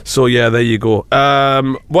so. So, yeah, there you go.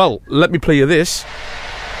 Well, let me play you this.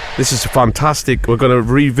 This is fantastic. We're going to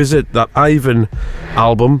revisit that Ivan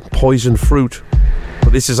album, Poison Fruit.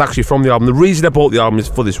 But this is actually from the album. The reason I bought the album is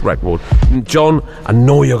for this record. And John, I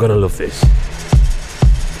know you're going to love this.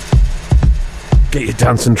 Get your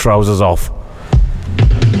dancing trousers off.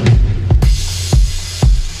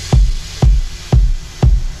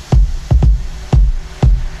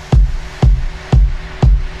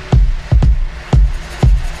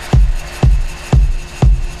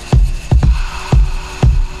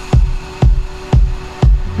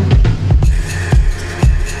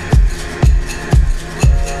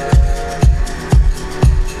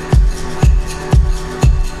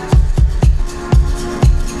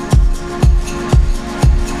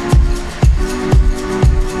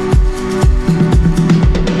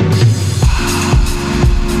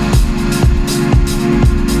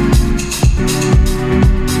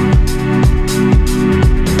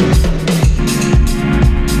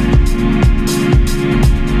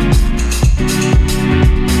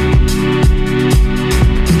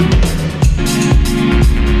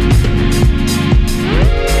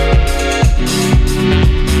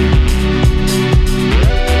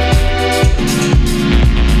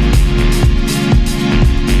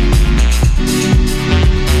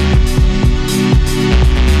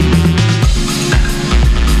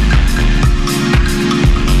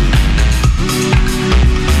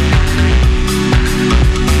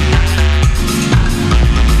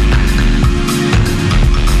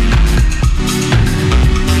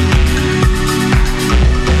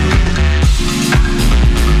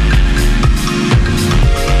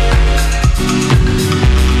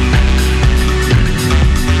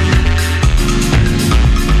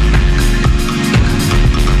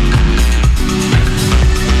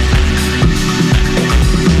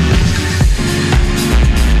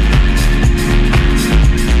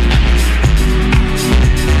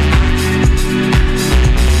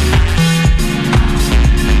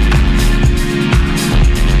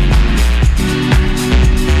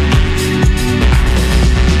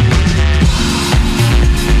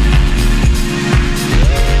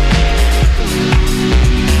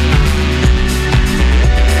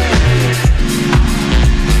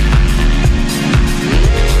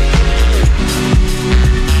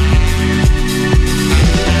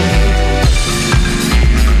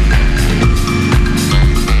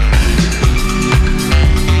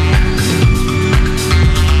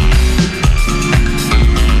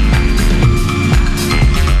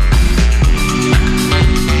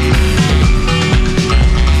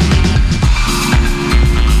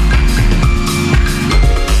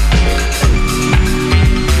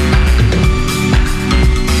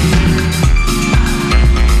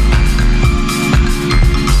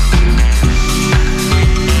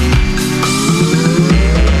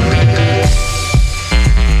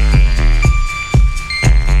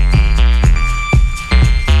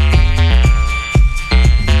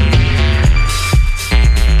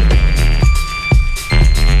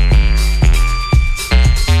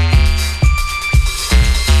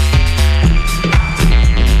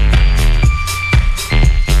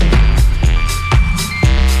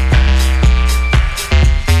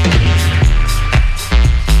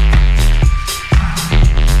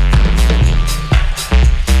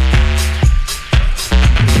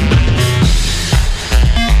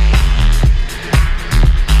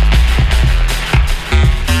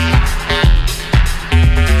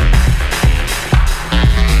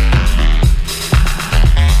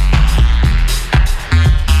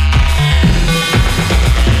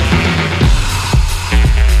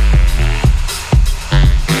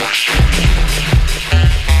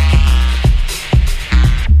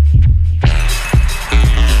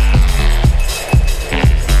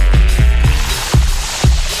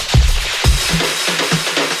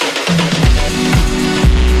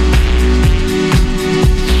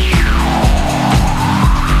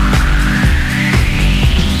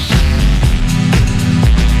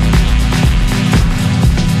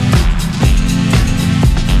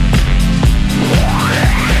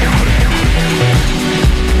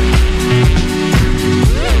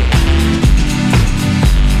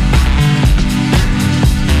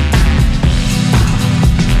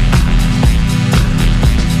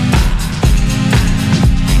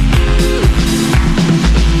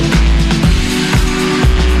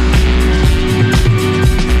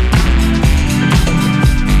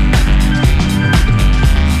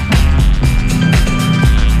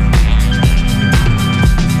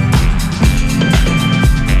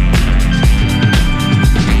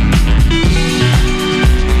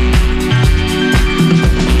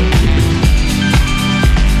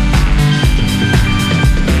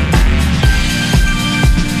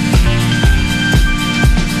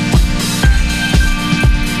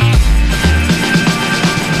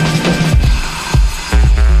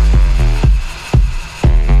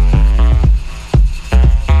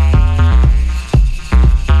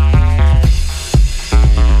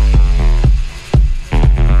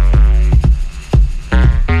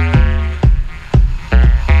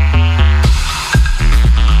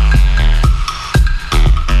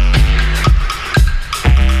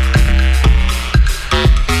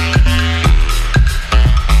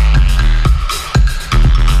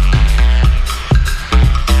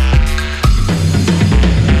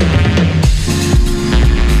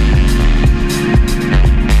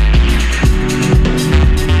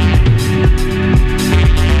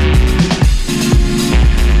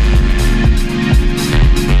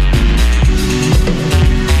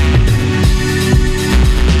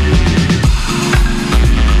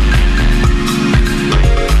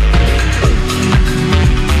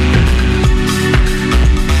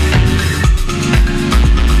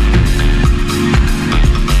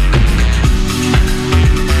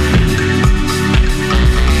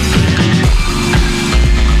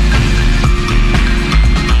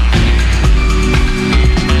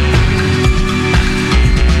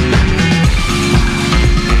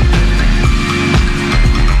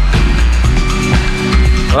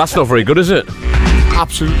 that's not very good, is it?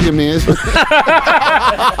 Absolutely amazing.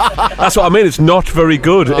 That's what I mean. It's not very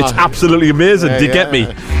good. It's absolutely amazing. Do you get me?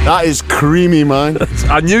 That is creamy, man.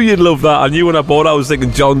 I knew you'd love that. I knew when I bought it, I was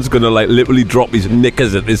thinking John's going to like literally drop his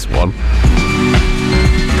knickers at this one.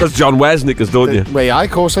 Because John wears knickers, don't you? Well, yeah, of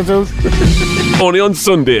course I do. Only on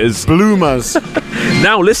Sundays. Bloomers.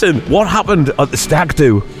 Now listen, what happened at the stag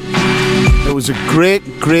do? It was a great,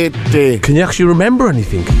 great day. Can you actually remember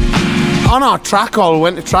anything? On our Turrell,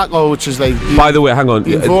 went to Turrell, which is like... By the way, hang on.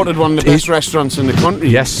 Voted one of the best restaurants in the country.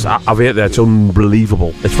 Yes, I've ate there. It's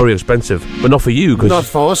unbelievable. It's very expensive. But not for you. Not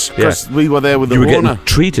for us, because we were there with the owner. You were getting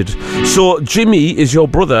treated. So Jimmy is your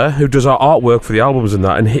brother who does our artwork for the albums and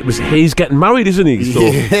that, and he's getting married, isn't he? So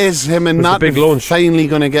yes, him and Nat big launch. Finally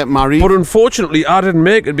going to get married. But unfortunately, I didn't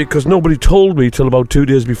make it because nobody told me till about 2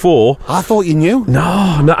 days before. I thought you knew. No,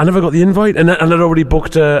 I never got the invite, and I'd already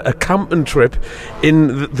booked a camping trip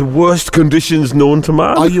in the worst conditions known to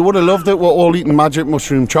man. Oh, you would have loved it. We're all eating magic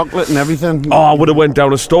mushroom chocolate and everything. Oh, I would have went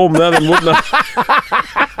down a storm there then, wouldn't I?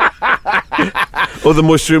 Other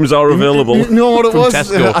mushrooms are available. You know what it was?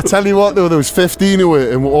 Tesco. I tell you what, though, there was 15 of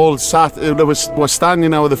it, and we're all sat. We're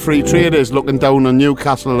standing now with the free traders, looking down on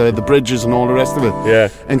Newcastle, the bridges, and all the rest of it. Yeah.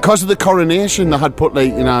 And because of the coronation, they had put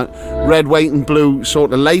red, white, and blue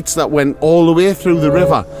sort of lights that went all the way through the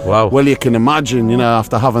river. Wow. Well, you can imagine,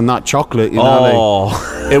 after having that chocolate,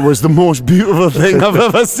 it was the most beautiful thing I've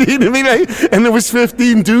ever seen. And there was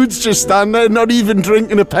 15 dudes just standing there, not even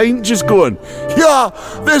drinking a pint, just going, "Yeah,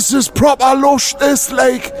 this is proper lush. This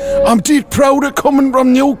I'm deep proud of coming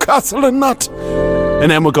from Newcastle and that."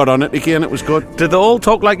 And then we got on it again. It was good. Did they all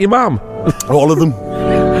talk like your mum? All of them.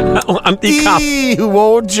 Anti-cap.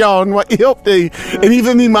 Whoa, John, what you up to? And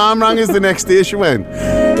even my mum rang us the next day. She went,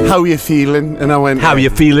 "How are you feeling?" And I went, "How are you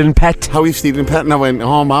feeling, pet? How are you feeling, pet?" And I went,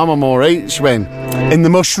 "Oh, Mum, I'm all right." She went, "In the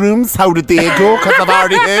mushrooms, how did they go? Because I've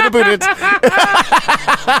already heard about it."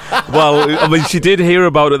 Well, I mean, she did hear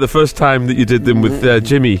about it the first time that you did them with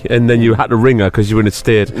Jimmy, and then you had to ring her because you were in a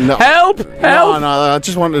state. No. Help! No, I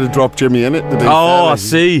just wanted to drop Jimmy in it. I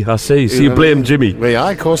see. So you blame Jimmy. Well, yeah,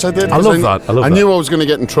 of course I did. I love that. I knew I was going to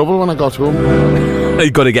get in trouble when I got home.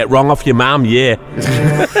 You got to get wrong off your mum, yeah.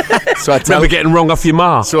 So I remember getting wrong off your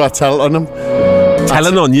ma. So I tell on him.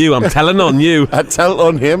 Telling on you. I'm telling on you. I tell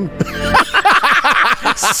on him.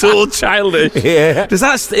 So childish. Yeah. Is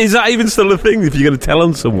that even still a thing if you're going to tell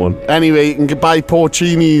on someone? Anyway, you can buy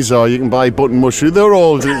porcinis or you can buy button mushroom. They're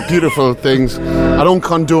all beautiful things. I don't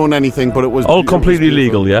condone anything, but it was all completely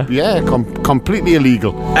legal, yeah? Yeah, completely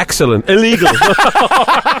illegal. Excellent. Illegal.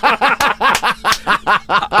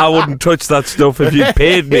 I wouldn't touch that stuff if you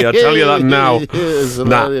paid me. I'll tell you that now.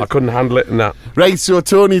 Nah, I couldn't handle it. Nah. Right, so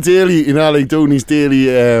Tony Daly, doing his daily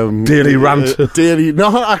rant.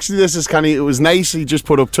 No, actually, this is kind of. It was nice. He just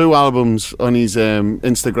put up 2 albums on his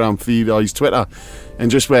Instagram feed or his Twitter, and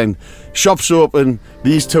just went, "Shop's open.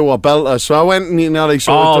 These 2 are belters." So I went and the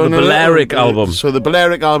Balearic album. So the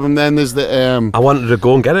Balearic album. Then there's the. I wanted to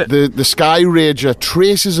go and get it. The Sky Rager,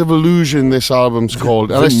 Traces of Illusion. This album's called.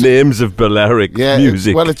 The names of Balearic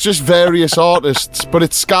music. Well, it's just various artists, but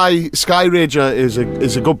it's Sky Rager is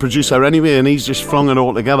a good producer anyway, and he's just flung it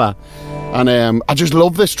all together. And I just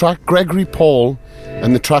love this track, Gregory Paul,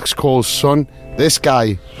 and the track's called Sun. This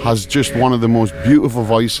guy has just one of the most beautiful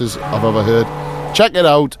voices I've ever heard. Check it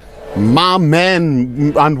out, my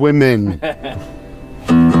men and women.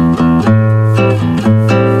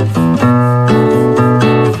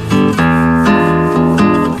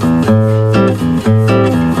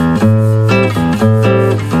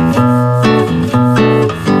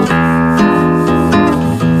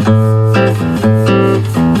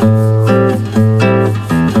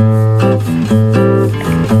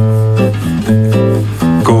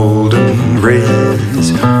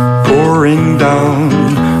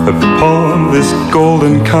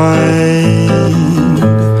 Golden kind,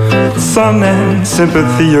 sun and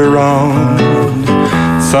sympathy around,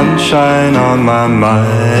 sunshine on my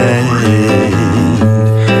mind.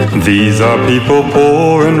 These are people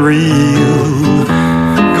poor and real,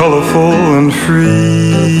 colorful and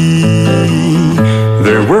free.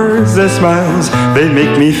 Their words, their smiles, they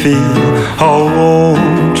make me feel how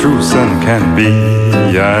warm true sun can be.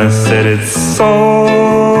 I said it's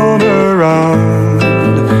all around,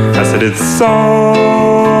 I said it's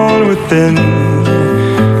all within,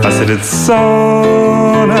 I said it's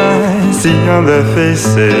all I see on their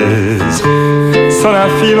faces, sun I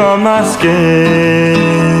feel on my skin.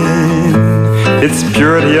 It's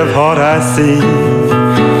purity of heart I see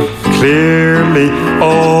clearly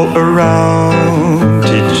all around,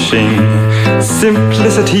 teaching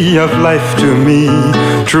simplicity of life to me.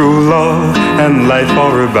 True love and life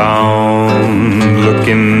are abound. around. Look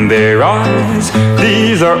in their eyes,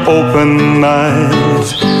 these are open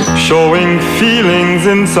eyes, showing feelings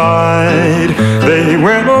inside. They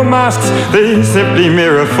wear no masks, they simply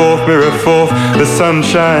mirror forth the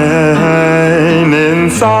sunshine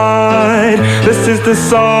inside. This is the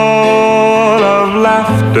song of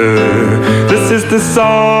laughter, this is the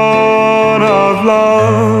song of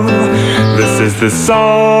love, this is the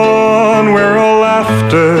song we're all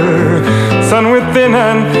after, sun within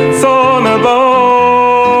and sun above.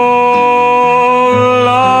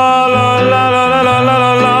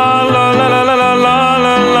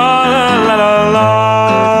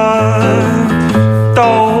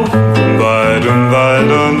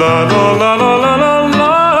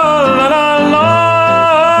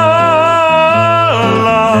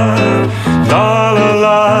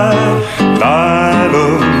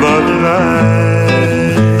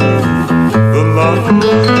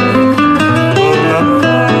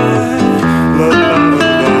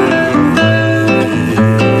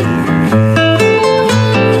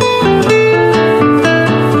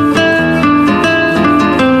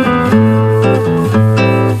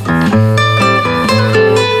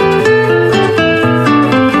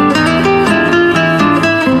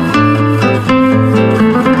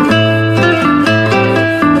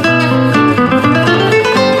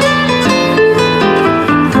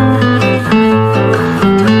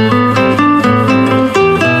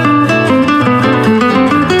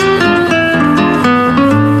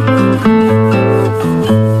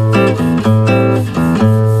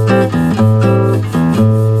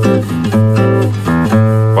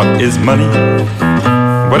 Money,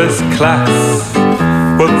 what is class?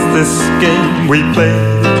 What's this game we play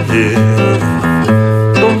here?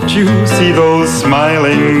 Don't you see those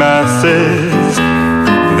smiling masses?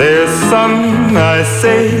 There's sun, I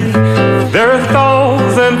say. There are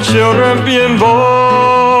 1,000 children being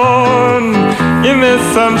born in this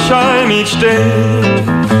sunshine each day,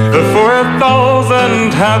 for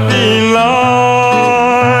 1,000 happy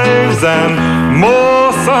lives and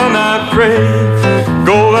more sun, I pray.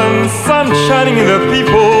 Golden sun shining in the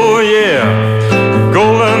people, yeah.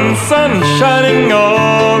 Golden sun shining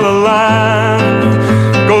all the land.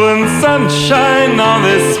 Golden sunshine on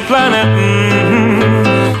this planet,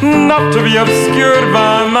 not to be obscured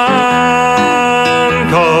by man.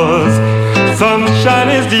 'Cause sunshine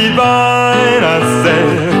is divine, I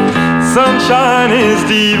said. Sunshine is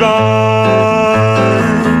divine.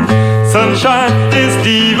 Sunshine is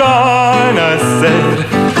divine, I said.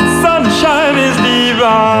 Sunshine is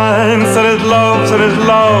divine. Sun is love, sun is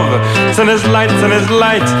love. Sun is light, sun is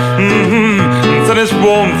light. Sun is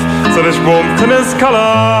warmth, sun is warmth. Sun is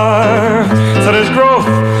color. Sun is growth,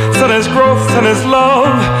 sun is growth. Sun is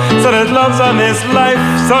love, sun is love. Sun is life,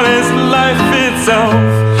 sun is life itself.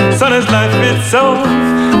 Sun is life itself.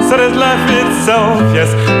 Sun is life itself. Yes,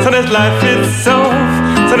 sun is life itself.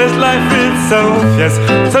 Sun is life itself. Yes,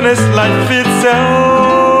 sun is life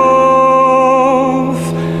itself.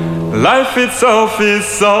 Life itself is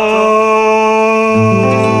so.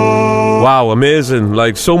 Wow, amazing.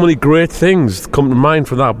 Like, so many great things come to mind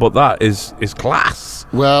from that, but that is class.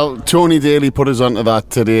 Well, Tony Daly put us onto that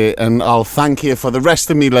today, and I'll thank you for the rest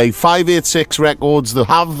of me life. 586 Records, they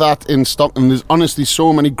have that in stock, and there's honestly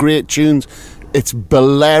so many great tunes. It's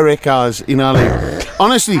Balearic as, you know, like,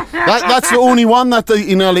 honestly, that's the only one that,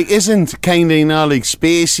 you know, like, isn't kind of, you know, like,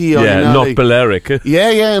 spacey. Or, yeah, you know, not like, Balearic.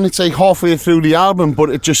 Yeah, and it's like halfway through the album, but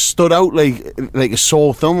it just stood out like a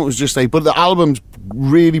sore thumb. It was just like, but the album's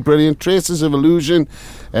really brilliant. Traces of Illusion,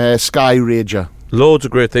 Sky Rager. Loads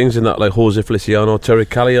of great things in that, like Jose Feliciano, Terry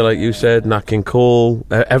Callier, like you said, Nat King Cole.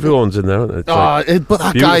 Everyone's in there. It's but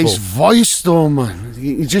that beautiful guy's voice, though, man.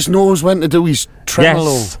 He just knows when to do his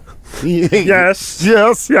tremolo. Yes.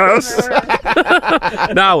 yes.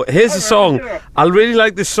 Now, here's a song. I really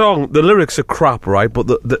like this song. The lyrics are crap, right? But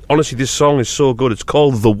honestly, this song is so good. It's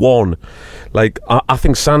called The One. Like, I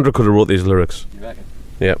think Sandra could have wrote these lyrics. You reckon?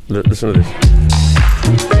 Yeah, listen to this.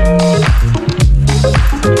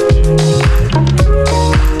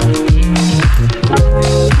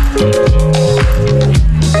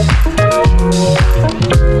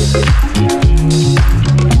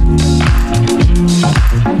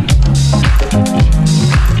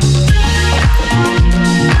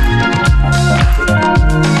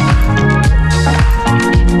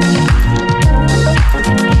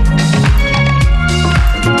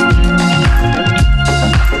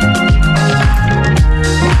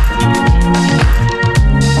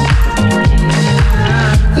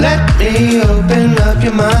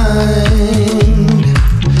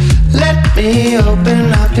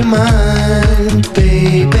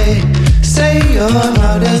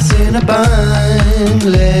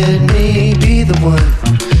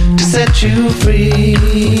 set you free.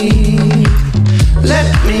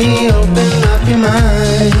 Let me open up your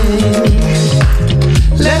mind.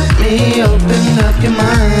 Let me open up your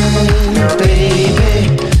mind,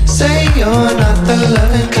 baby. Say you're not the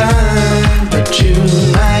loving kind, but you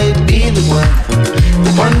might be the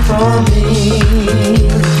one for me.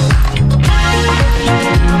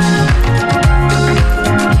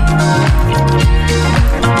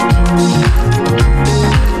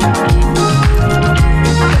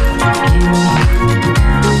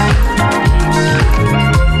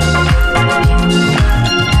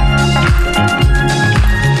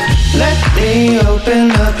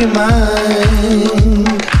 Open up your mind.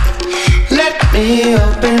 Let me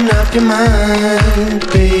open up your mind,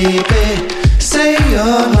 baby. Say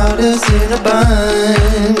you're not as in a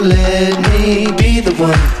bind. Let me be the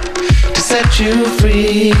one to set you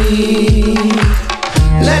free.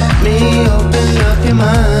 Let me open up your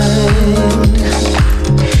mind.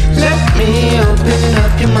 Let me open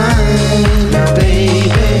up your mind,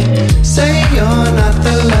 baby. Say you're not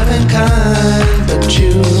the loving kind, but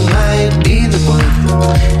you might be the one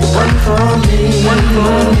for me, one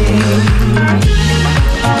for me.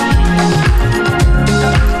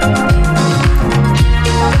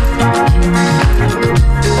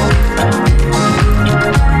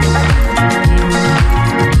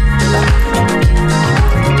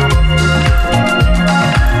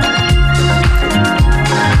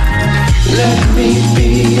 Let me be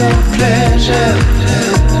your pleasure,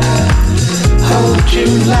 hold you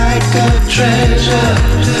like a treasure.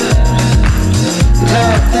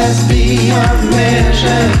 Love that's beyond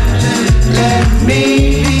measure. Let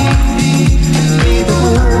me be the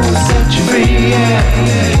one who set you free.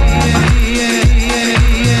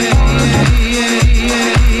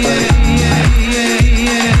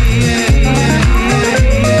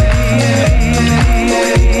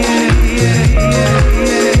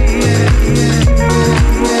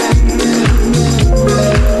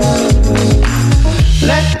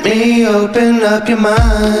 Let me open up your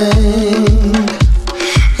mind.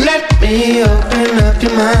 Let me open up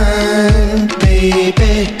your mind,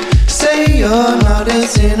 baby. Say you're not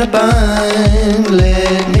as in a bind.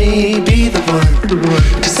 Let me be the one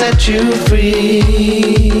to set you free.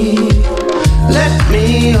 Let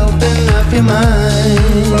me open up your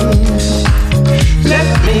mind. Let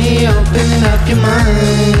me open up your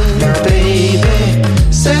mind, baby.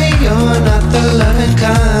 Say you're not the loving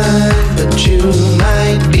kind, but you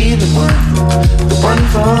might be the one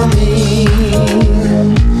for me.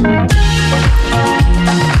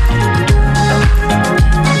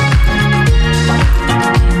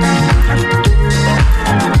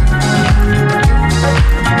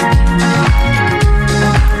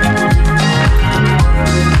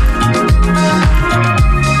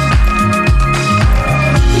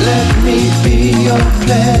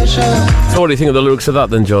 So what do you think of the lyrics of that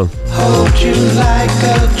then, John? Hold you like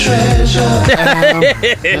a treasure.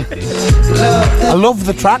 I love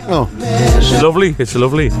the track though. It's lovely, it's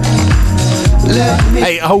lovely.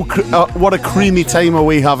 Hey, what a creamy time are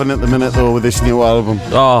we having at the minute though with this new album?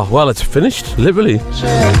 Oh, well, it's finished, literally.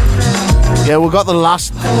 Yeah, we've got the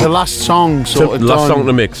last song sort of last done, song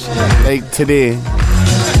to mix. like today.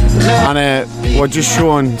 And we're just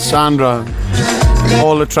showing Sandra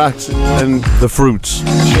all the tracks and the fruits.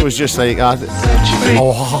 She was just like,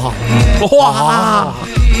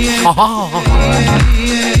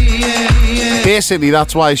 basically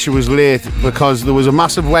that's why she was late, because there was a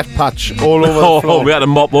massive wet patch all over the floor. We had to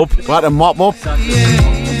mop up.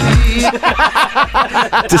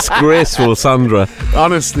 Disgraceful, Sandra.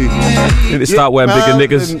 Honestly, you need to start wearing bigger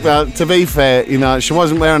knickers. Well, to be fair, you know, she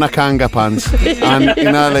wasn't wearing her kanga pants, and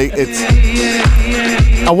you know, like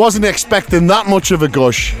I wasn't expecting that much of a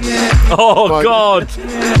gush. Oh God!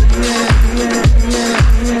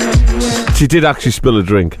 She did actually spill a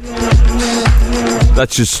drink.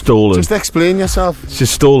 That's just stolen. Just explain yourself. She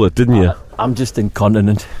stole it, didn't you? I'm just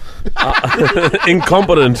incontinent.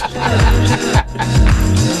 Incompetent.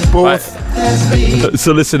 Both. Right.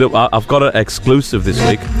 So listen up, I've got an exclusive this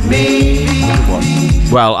week.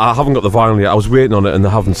 Well, I haven't got the vinyl yet. I was waiting on it and they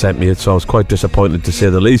haven't sent me it, so I was quite disappointed to say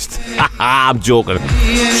the least. I'm joking.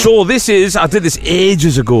 So I did this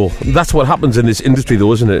ages ago. That's what happens in this industry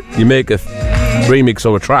though, isn't it? You make a remix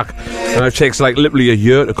or a track and it takes like literally a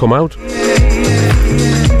year to come out.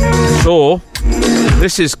 So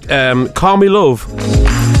this is Call Me Love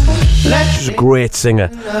She's a great singer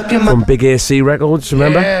from Big AC Records,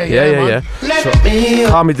 remember? Yeah. So,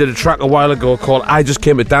 Carmi did a track a while ago called I Just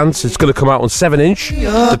Came to Dance. It's going to come out on 7-inch.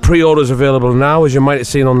 The pre-order's available now, as you might have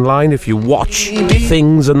seen online if you watch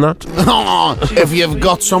things and that. Oh, if you've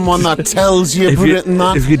got someone that tells you put it in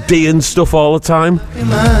that. If you're D'ing stuff all the time.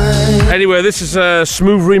 Anyway, this is a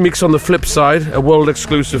Smoove remix on the flip side, a world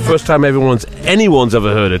exclusive, first time anyone's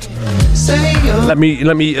ever heard it. Let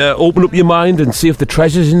me open up your mind and see if the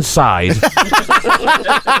treasure's inside.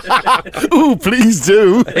 Ooh, please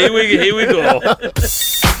do. Here we go.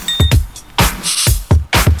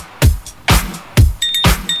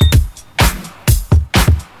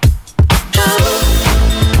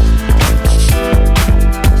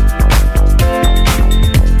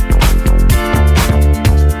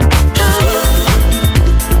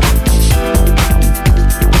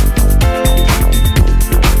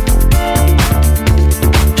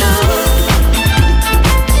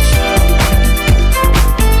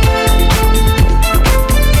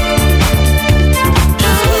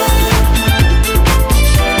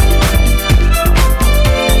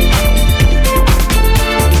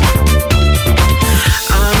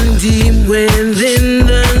 Within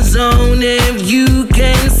the zone, if you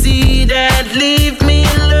can see that, leave me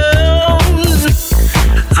alone.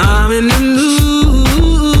 I'm in the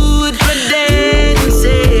mood for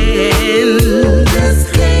dancing.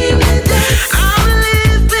 I'm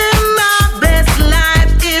living my best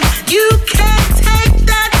life. If you can't take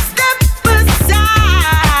that step aside,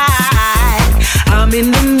 I'm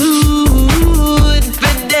in the mood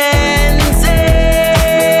for dancing.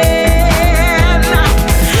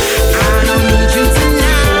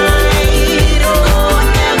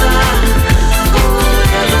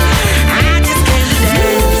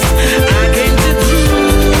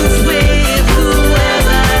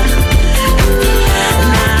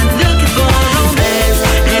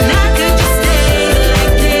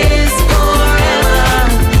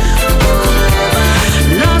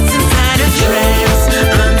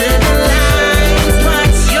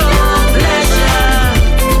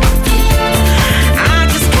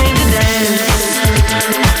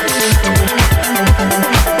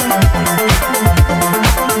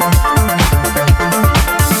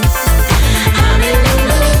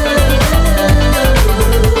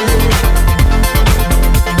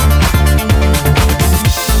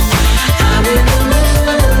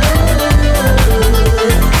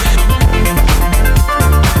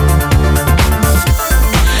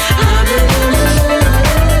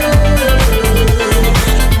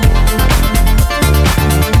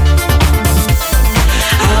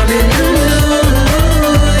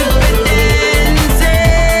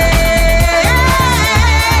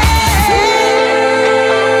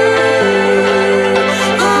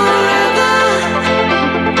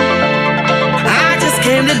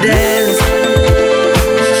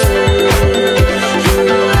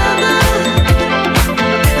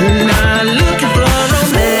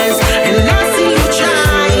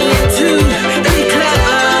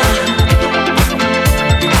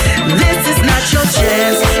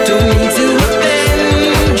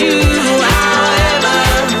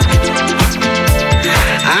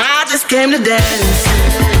 Came to dance.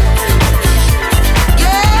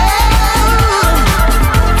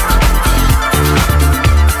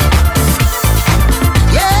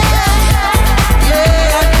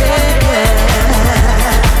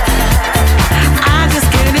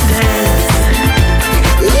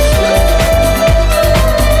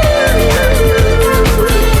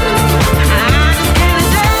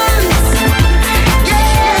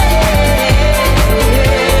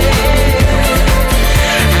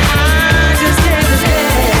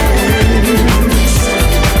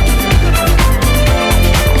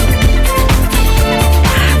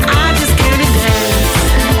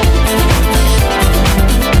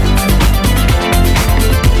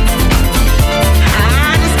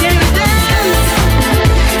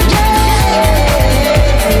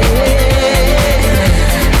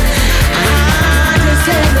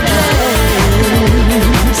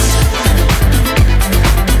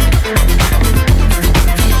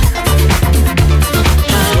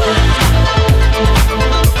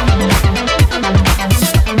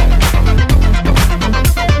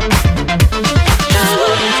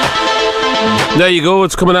 There you go,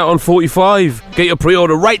 it's coming out on 45. Get your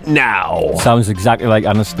pre-order right now. Sounds exactly like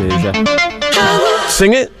Anastasia.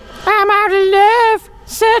 Sing it. I'm out of love,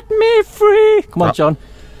 set me free. Come on, John.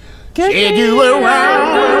 Said you were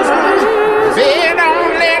wrong, said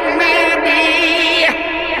don't let me be.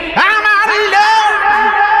 I'm out of love,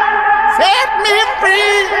 set me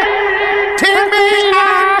free. Take me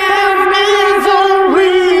out of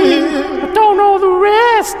misery. I don't know the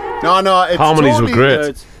rest. No, it's Harmonies totally, were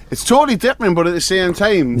great. It's totally different, but at the same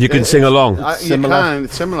time... You can sing along. You can,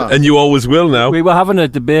 it's similar. And you always will now. We were having a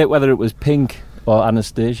debate whether it was Pink or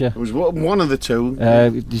Anastasia. It was one of the two.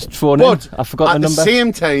 Just phone in. I forgot the number. At the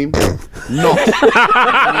same time, not.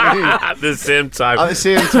 At the same time. At the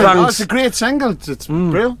same time. Oh, it's a great single. It's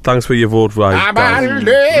brilliant. Thanks for your vote, right?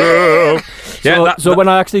 So when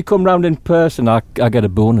I actually come round in person, I get a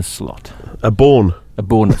bonus slot. A bone? A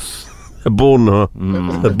bonus. A bone, a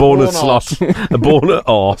bonus slot. A bonus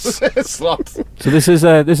horse. Slot. So this is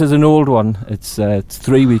an old one. It's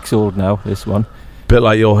 3 weeks old now, this one. Bit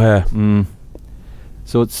like your hair.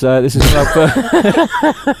 So this is going out for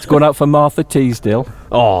it's going out for Martha Teasdale.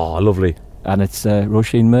 Oh, lovely. And it's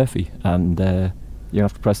Roisin Murphy. And you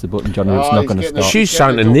have to press the button, Johnny. It's not going to start. She's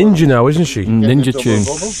sounding a ninja now, isn't she? Ninja tune.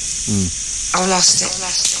 I lost it.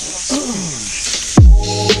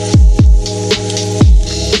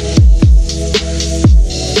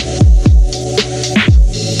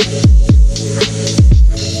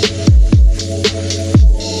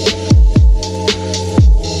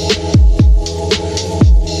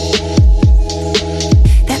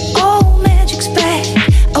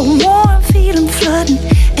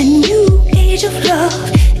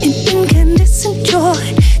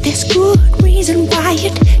 There's good reason why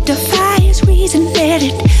it defies reason. Let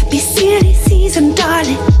it be silly season,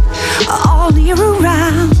 darling, all year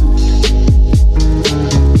around.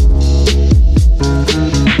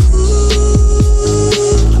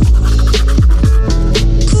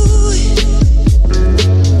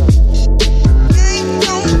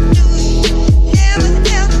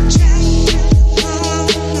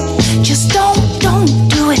 Just don't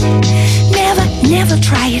do it. Never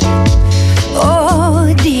try it.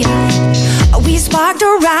 Oh dear, we sparked a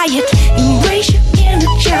riot. Embrace your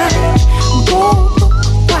inner child. Go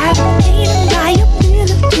wild, ain't a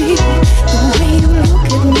liability. The way you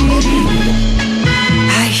look at me,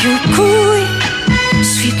 I hear cooing,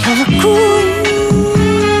 sweet lover cooing.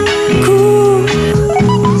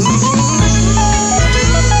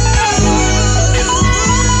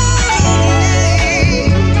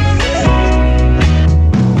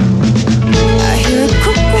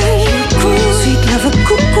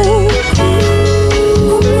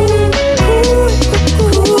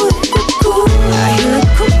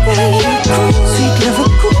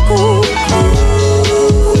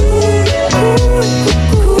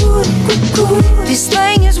 This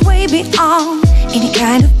thing is way beyond any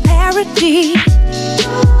kind of parody.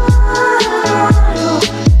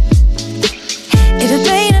 It'll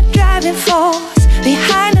be a driving force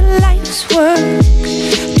behind the light's work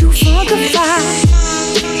to fortify.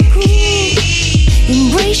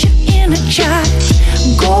 Embrace your inner child.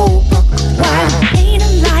 Go buck wild. Ain't a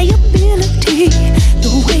liability the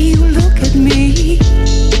way you look at me.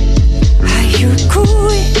 I hear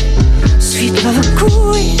cooing, sweet lover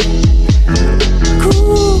cooing.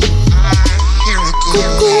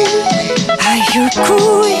 I hear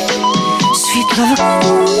cooing, sweet lover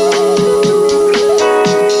cooing.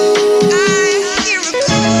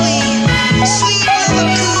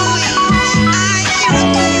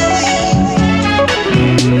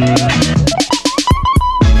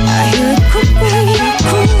 I hear cooing,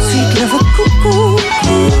 sweet lover cuckoo.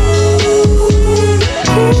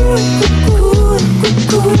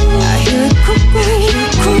 I hear cooing,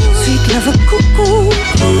 sweet lover cuckoo.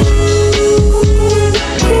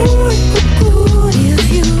 If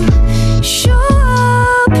you show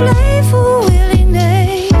playful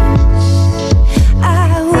willingness, I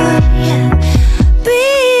would be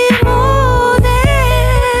more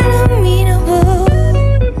than amenable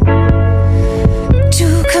to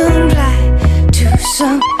comply to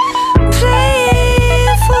some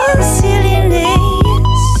playful silliness.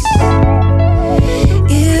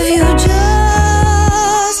 If you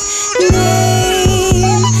just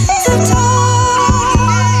name the time.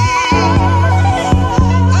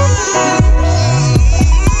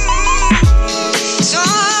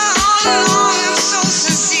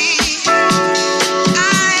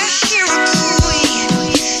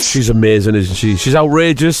 She's amazing, isn't she? She's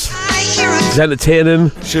outrageous. She's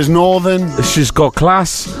entertaining. She's northern. She's got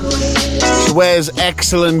class. She wears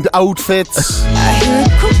excellent outfits.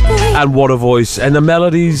 And what a voice. And the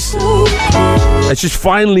melodies. It's just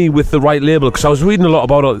finally with the right label. Because I was reading a lot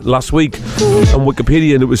about it last week on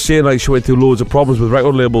Wikipedia, and it was saying like she went through loads of problems with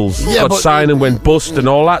record labels. Yeah, got signed and went bust and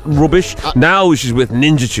all that rubbish. Now she's with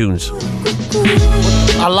Ninja Tunes.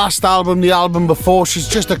 Her last album, the album before, she's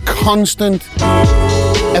just a constant,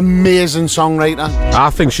 amazing songwriter. I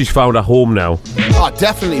think she's found a home now. Oh,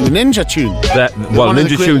 definitely with Ninja Tune.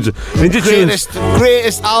 Ninja Tunes.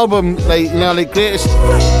 Greatest album, like greatest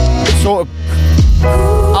sort of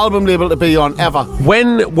album label to be on ever.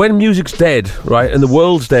 When music's dead, right, and the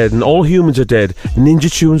world's dead, and all humans are dead,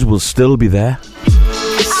 Ninja Tunes will still be there.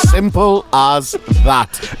 Simple as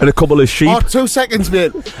that. And a couple of sheep. Oh, 2 seconds,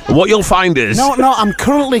 mate. What you'll find is... No, I'm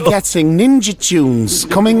currently getting Ninja Tunes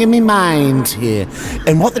coming in my mind here.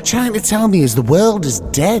 And what they're trying to tell me is the world is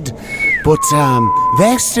dead. But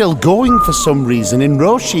they're still going for some reason, and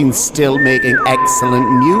Roisin's still making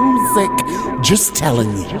excellent music. Just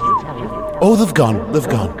telling you. Oh, they've gone.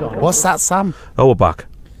 What's that, Sam? Oh, we're back.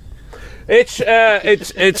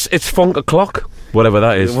 It's funk o'clock. Whatever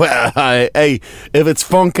that is. Well, hey, if it's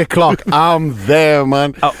funk o'clock, I'm there,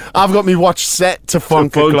 man. I've got me watch set to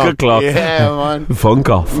funk o'clock. Yeah, man. Funk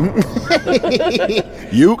off.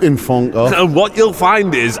 You can funk off. And what you'll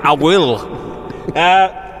find is, I will.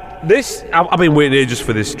 I've been waiting ages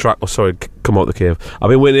for this track. Oh, sorry, come out the cave. I've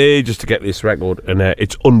been waiting ages to get this record, and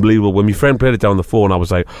it's unbelievable. When my friend played it down the phone, I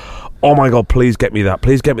was like, oh my God, please get me that.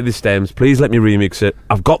 Please get me the stems. Please let me remix it.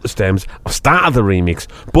 I've got the stems. I've started the remix,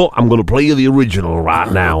 but I'm going to play you the original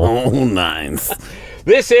right now. Oh, nice.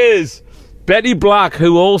 This is Betty Black,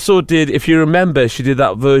 who also did, if you remember, she did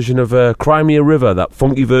that version of Crimea River, that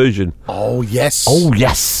funky version. Oh, yes. Oh,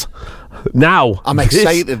 yes. Now, I'm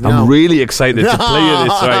excited now. I'm really excited to play you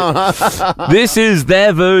this, right? This is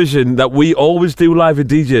their version that we always do live at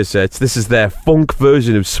DJ sets. This is their funk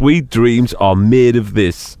version of Sweet Dreams Are Made of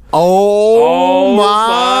This. Oh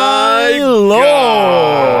my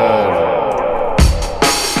Lord.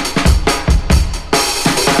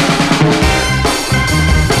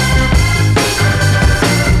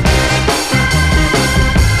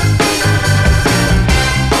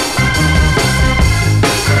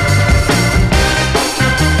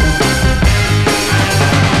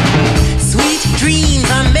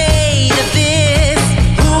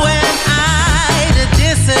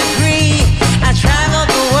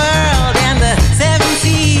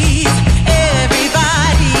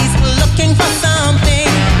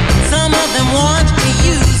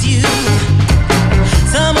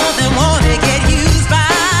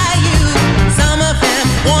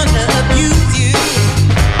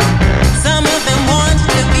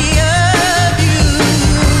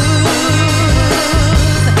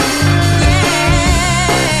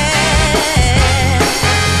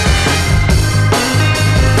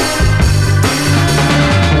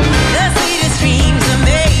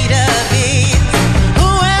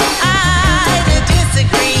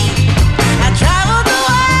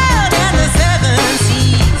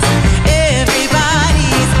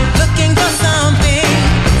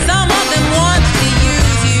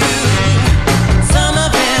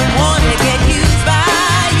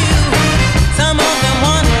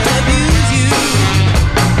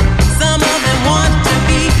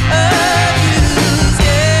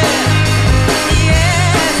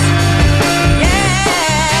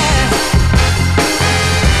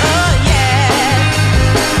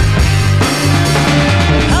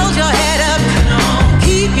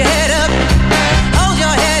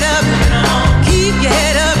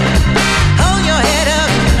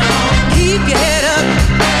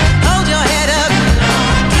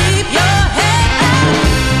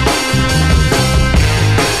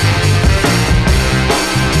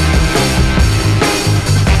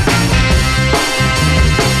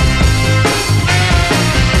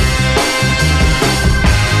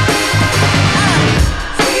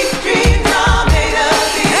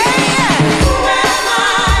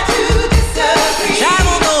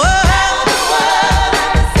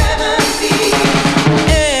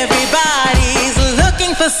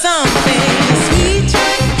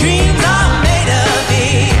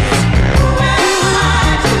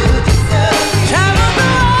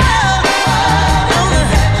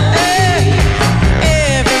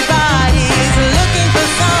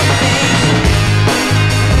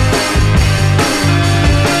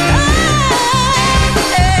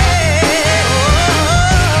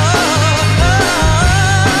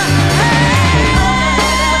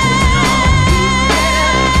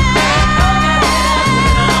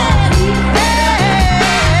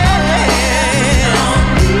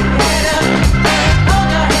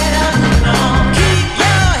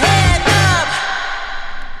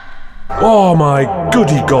 Oh my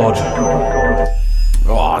goody God.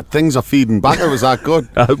 Oh, things are feeding back. It was that good.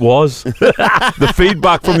 It was. The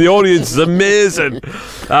feedback from the audience is amazing.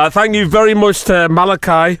 Thank you very much to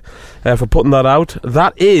Malachi for putting that out.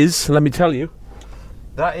 That is, let me tell you,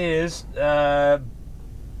 that is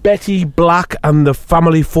Betty Black and the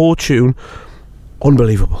Family Fortune.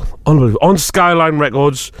 Unbelievable. On Skyline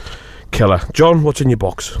Records. Killer. John, what's in your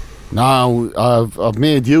box? Now, I've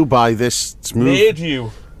made you buy this Smoove. Made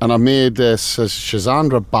you? and I made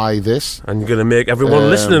Shazandra buy this. And you're going to make everyone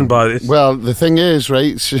listening buy this? Well, the thing is,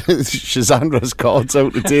 right, Shazandra's cards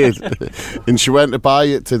out of date, and she went to buy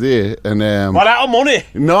it today. And what, out of money?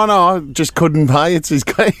 No, just couldn't buy it. So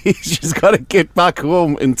she's got to get back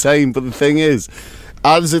home in time. But the thing is,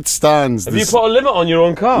 as it stands... Have you put a limit on your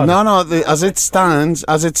own card? No, as it stands,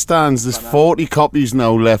 there's 40 copies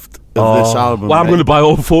now left of this album. Well, I'm going to buy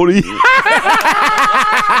all 40.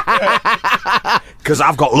 Because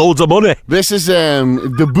I've got loads of money. This is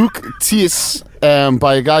the book Tis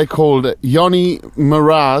by a guy called Yoni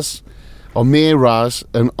Miraz,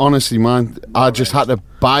 and honestly, man, I just had to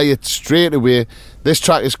buy it straight away. This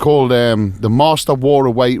track is called The Master Wore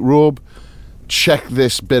a White Robe. Check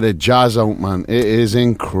this bit of jazz out, man. It is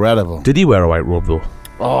incredible. Did he wear a white robe, though?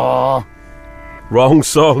 Oh, wrong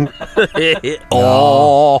song.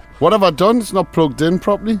 Oh, what have I done? It's not plugged in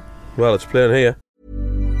properly. Well, it's playing here.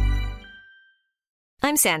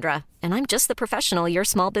 I'm Sandra, and I'm just the professional your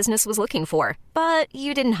small business was looking for. But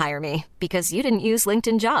you didn't hire me because you didn't use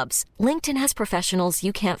LinkedIn Jobs. LinkedIn has professionals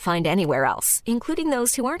you can't find anywhere else, including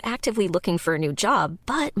those who aren't actively looking for a new job,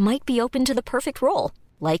 but might be open to the perfect role,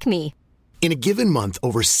 like me. In a given month,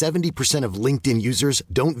 over 70% of LinkedIn users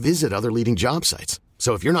don't visit other leading job sites.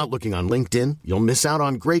 So if you're not looking on LinkedIn, you'll miss out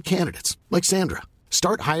on great candidates like Sandra.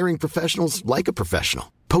 Start hiring professionals like a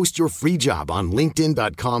professional. Post your free job on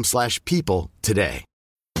linkedin.com/people today.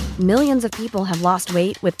 Millions of people have lost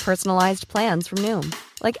weight with personalized plans from Noom.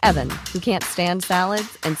 Like Evan, who can't stand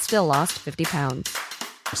salads and still lost 50 pounds.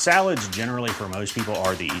 Salads generally for most people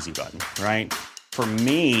are the easy button, right? For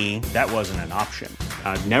me, that wasn't an option.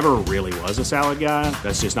 I never really was a salad guy.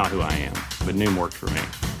 That's just not who I am. But Noom worked for me.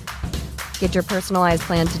 Get your personalized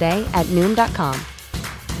plan today at Noom.com.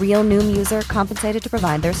 Real Noom user compensated to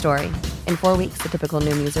provide their story. In 4 weeks, the typical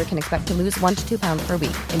Noom user can expect to lose 1 to 2 pounds per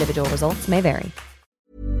week. Individual results may vary.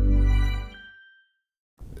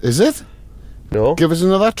 Is it? No. Give us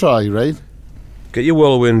another try, right? Get your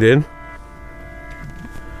whirlwind in.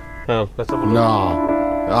 Oh, let's have a look.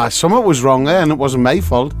 No. Something was wrong there, and it wasn't my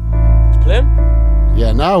fault. It's playing?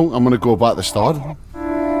 Yeah, now I'm going to go back to the start.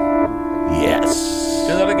 Yes.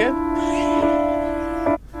 Do that again.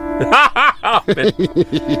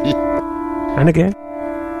 And again.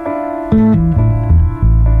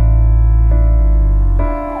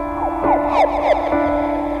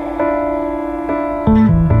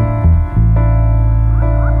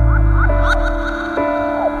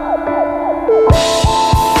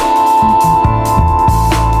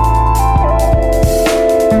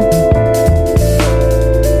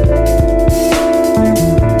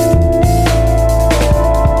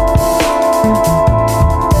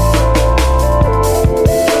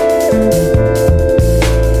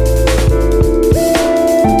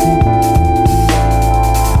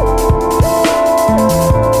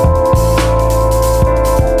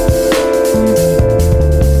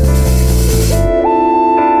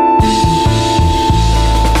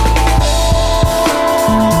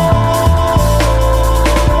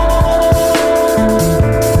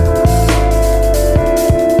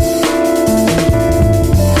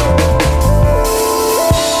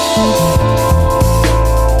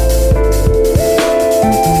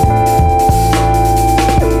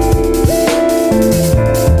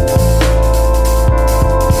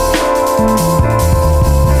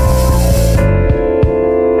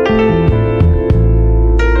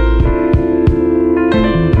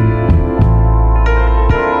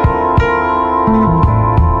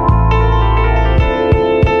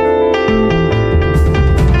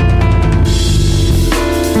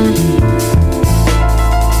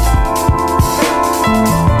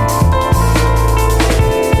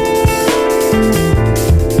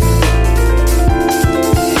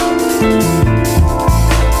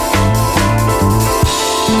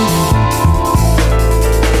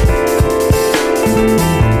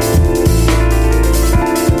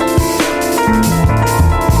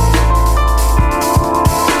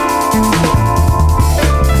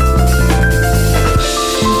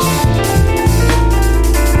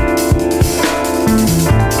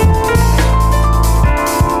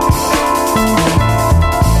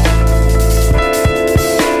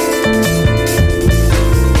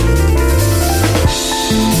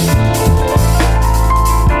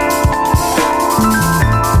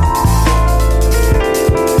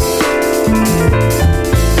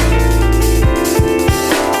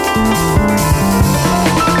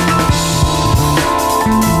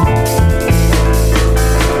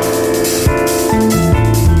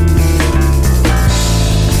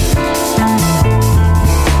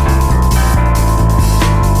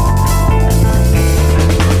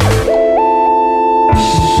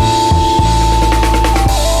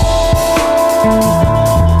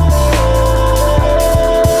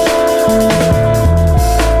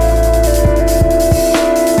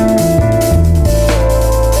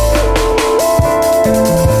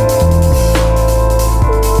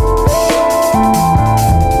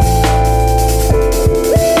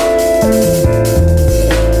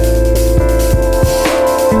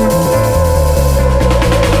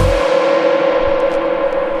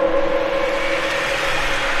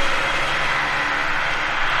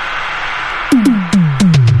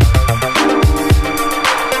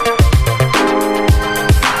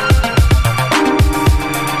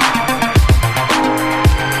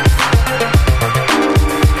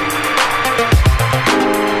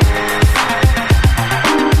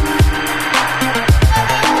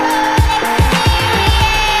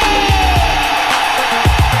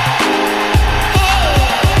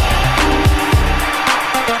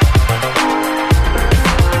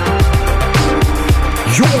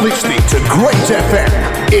 You're listening to Great FM.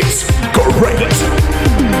 It's great.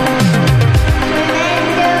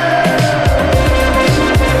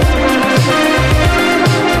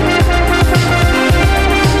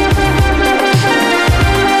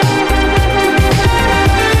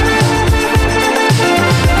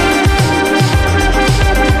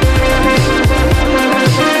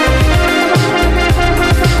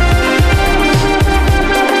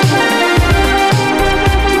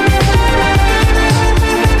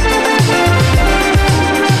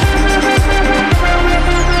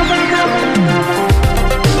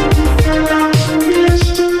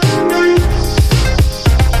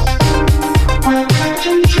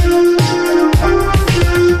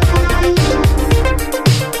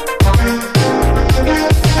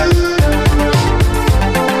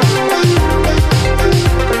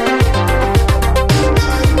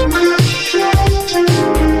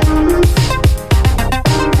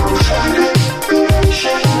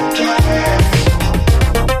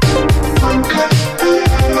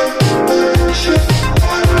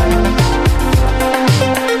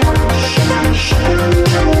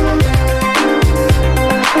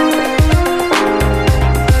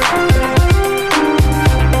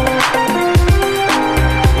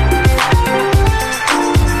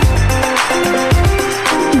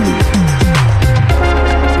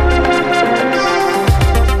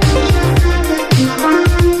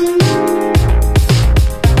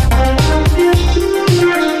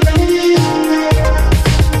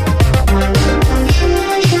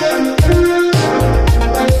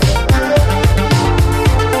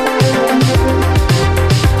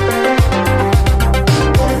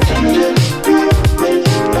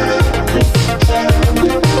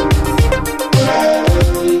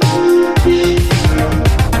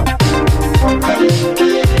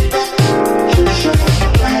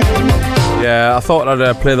 I thought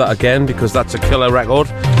I'd play that again because that's a killer record.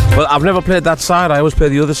 But I've never played that side, I always play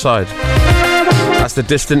the other side. That's the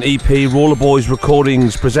Distant EP. Rollerboys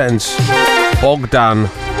Recordings presents Bogdan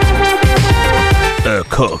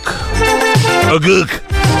Cook,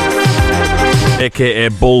 aka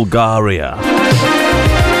Bulgaria.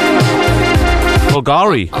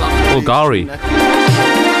 Bulgari.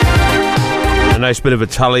 A nice bit of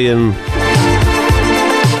Italian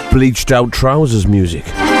bleached out trousers music.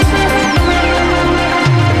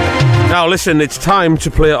 Now listen, it's time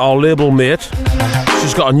to play our label mate.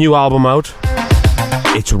 She's got a new album out.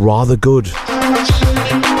 It's rather good.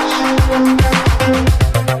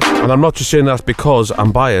 And I'm not just saying that because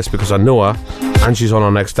I'm biased, because I know her and she's on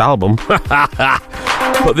our next album.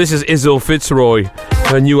 But this is Izzo Fitzroy.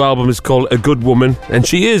 Her new album is called A Good Woman, and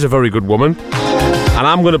she is a very good woman. And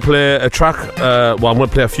I'm going to play a track, I'm going to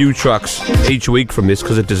play a few tracks each week from this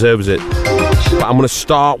because it deserves it. But I'm going to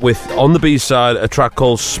start with, on the B-side, a track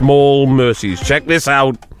called Small Mercies. Check this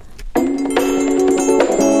out.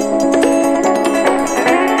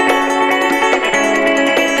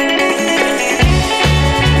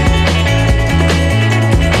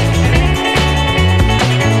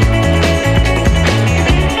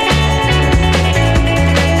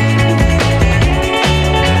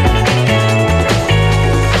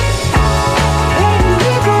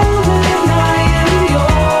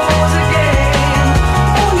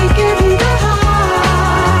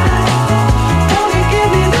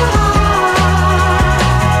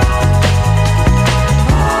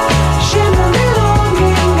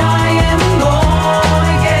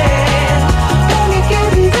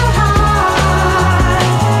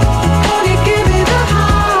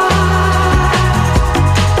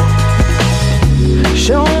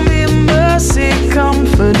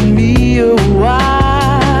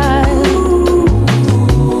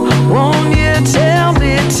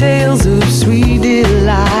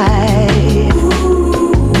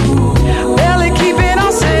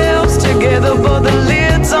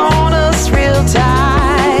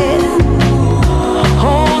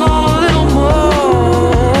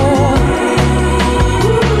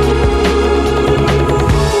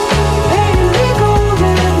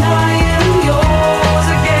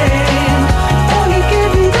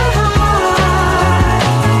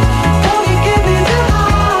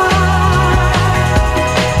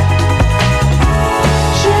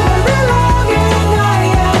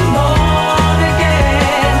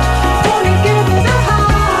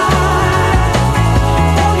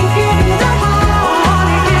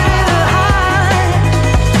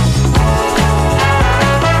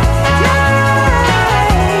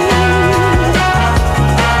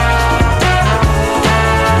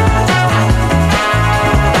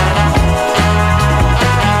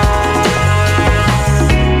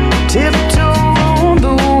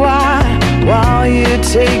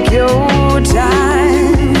 Take your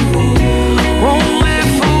time.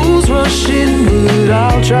 rushing, but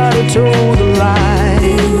I'll try to toe the line.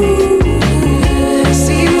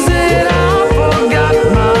 Seems that I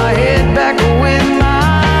forgot my head back with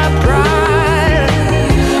my pride,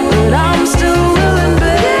 but I'm still willing,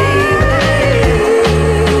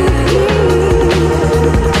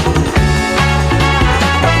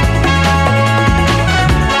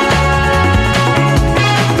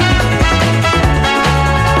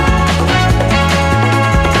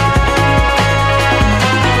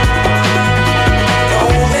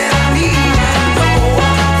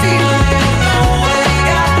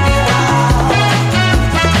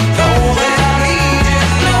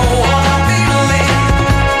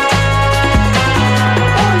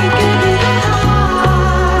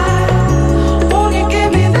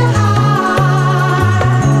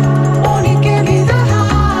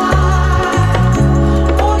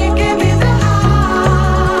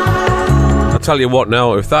 Tell you what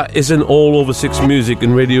now, if that isn't all over 6 Music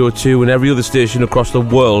and Radio 2 and every other station across the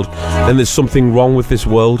world, then there's something wrong with this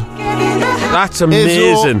world. That's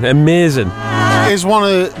amazing, amazing. He's one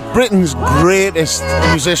of Britain's greatest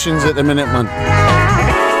musicians at the minute, man.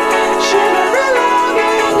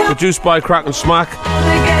 Produced by Crack and Smack.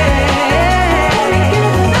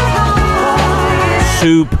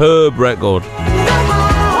 Superb record.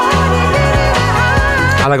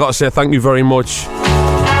 And I got to say thank you very much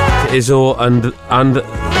Izzo and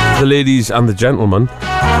the ladies and the gentlemen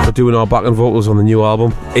for doing our backing vocals on the new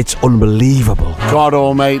album. It's unbelievable. God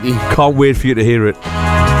almighty. Can't wait for you to hear it.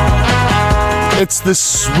 It's the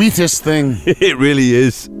sweetest thing. It really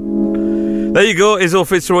is. There you go, Izzo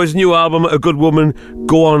Fitzroy's new album, A Good Woman.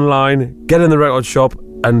 Go online, get in the record shop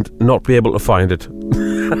and not be able to find it.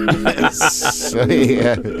 So,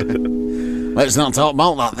 yeah. Let's not talk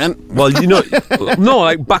about that then. Well, you know, no,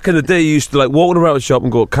 like back in the day, you used to like walk in a record shop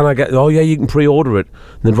and go, "Can I get?" Oh yeah, you can pre-order it,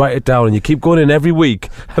 and then write it down, and you keep going in every week.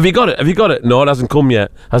 Have you got it? Have you got it? No, it hasn't come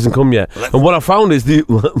yet. Hasn't come yet. And what I found is the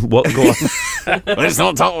what? Go on. Let's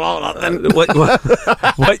not talk about that then.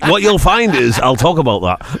 What you'll find is, I'll talk about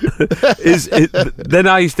that. Then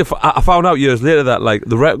I found out years later that like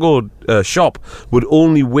the record shop would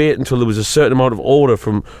only wait until there was a certain amount of order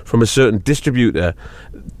from a certain distributor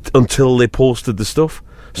until they posted the stuff.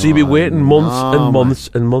 So you'd be waiting months and months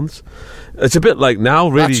and months. It's a bit like now,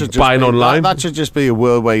 really, buying online. That should just be a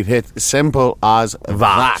worldwide hit. Simple as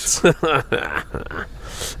that.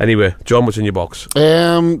 Anyway, John, what's in your box?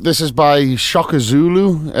 This is by Shaka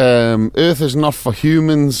Zulu. Earth is Not for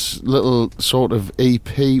Humans, little sort of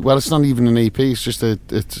EP. Well, it's not even an EP, it's just a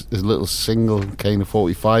little single, kind of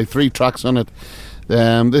 45. 3 tracks on it.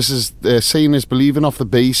 This is Seeing is Believing off the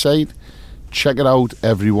B-side. Check it out,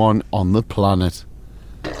 everyone on the planet.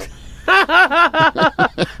 And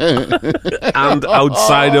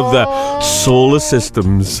outside of the solar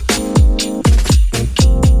systems.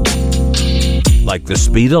 Like the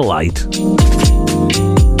speed of light.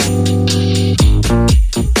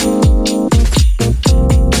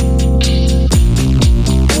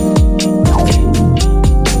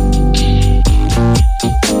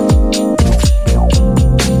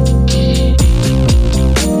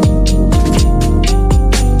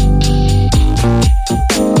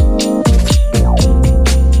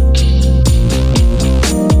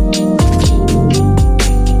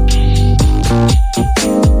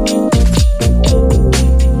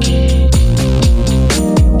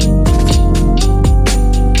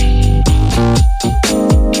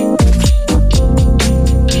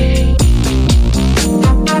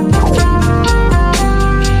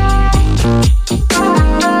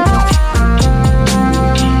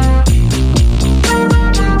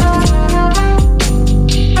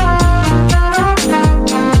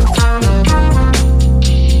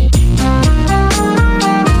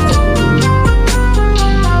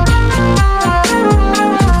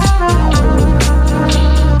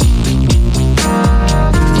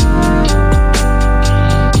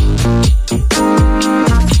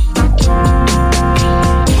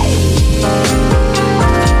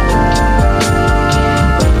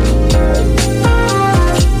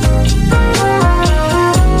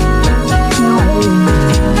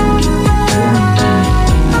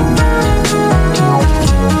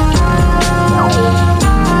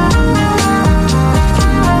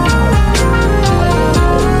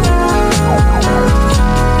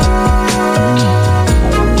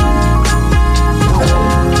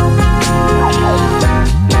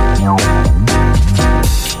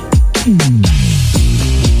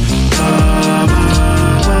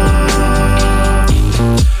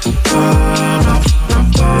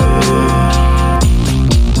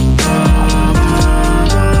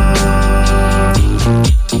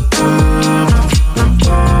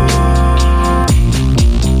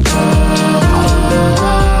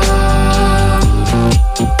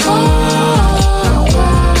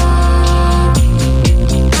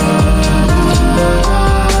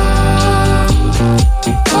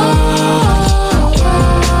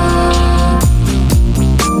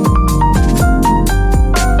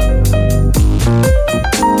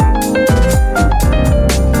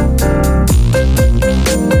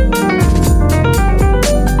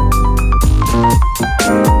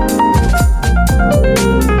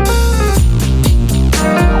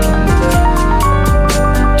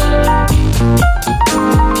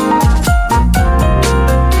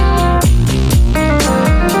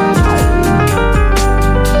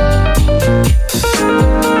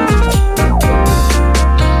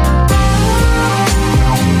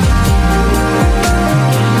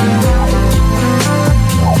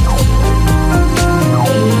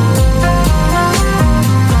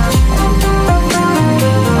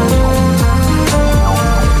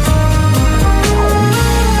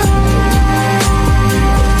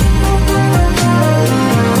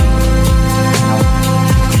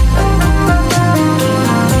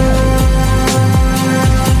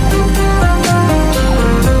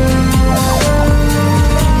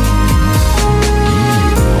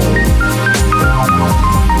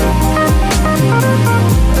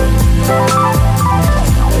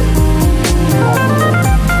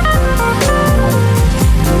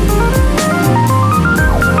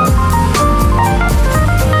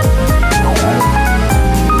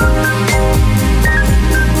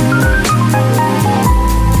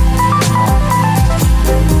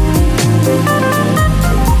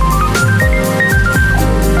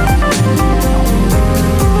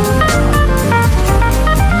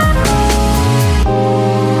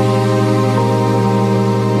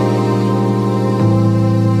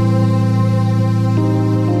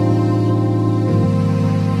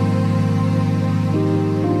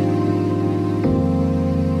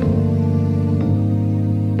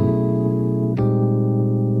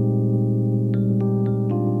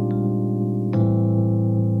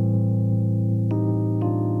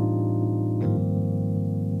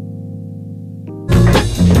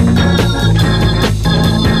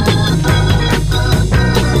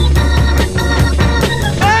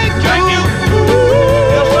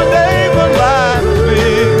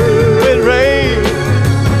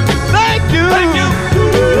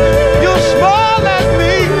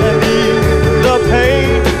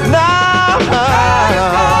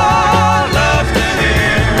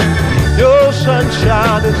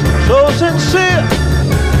 sincere.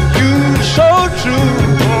 You so true.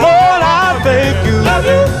 Lord, I thank you. Love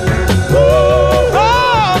you.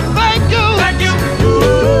 Oh, thank you. Thank you.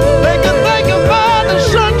 Thank you for the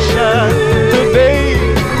sunshine today.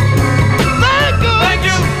 Thank you. Thank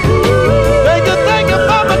you. Thank you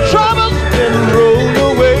for my troubles and rolled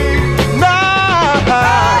away. Now I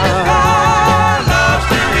love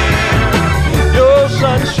to hear your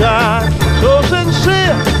sunshine, so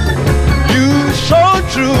sincere. You so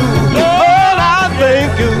true. Lord, I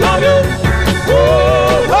thank you. Love you.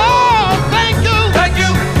 Oh, thank you. Thank you.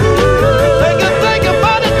 Thank you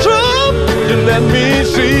for the truth you let me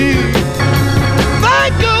see.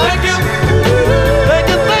 Thank you. Thank you. Thank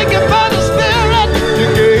you for the spirit you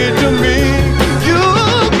gave to me. You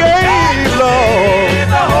gave, Lord,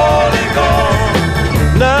 the Holy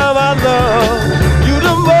Ghost. Now I love you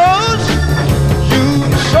the most. You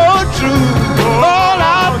so true. Lord,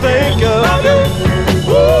 I thank you. Love you.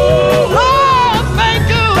 Oh, thank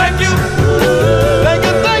you. Thank you. Thank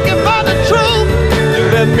you for the truth you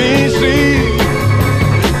let me see.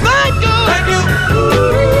 Thank you. Thank you.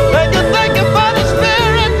 Thank you for the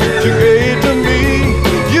spirit you gave to me.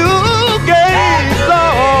 You gave,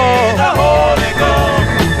 Lord, the Holy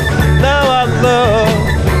Ghost. Now I love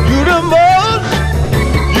you the most.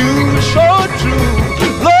 You so true.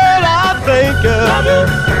 Lord, I thank you. Love you.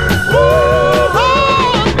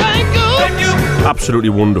 Oh, thank you. Thank you. Absolutely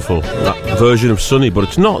wonderful. That version of Sunny, but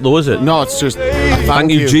it's not, though, is it? No, it's just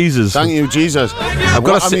Thank you, Jesus. Thank you, Jesus. I've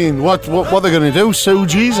got to say, what are they going to do? Sue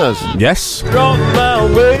Jesus? yes.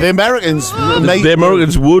 The Americans. The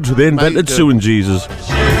Americans would. They invented suing Jesus.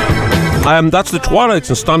 That's the Twilights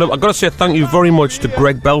and stand up. I've got to say thank you very much to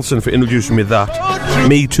Greg Belson for introducing me to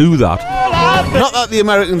that. Not that the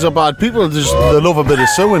Americans are bad people, just they love a bit of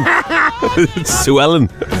suing. Sue Ellen.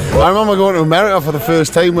 I remember going to America for the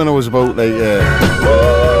first time when I was about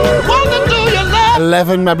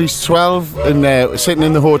 11, maybe 12, and sitting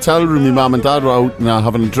in the hotel room. My mum and dad were out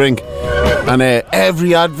having a drink, and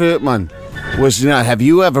every advert, man, was, have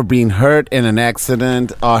you ever been hurt in an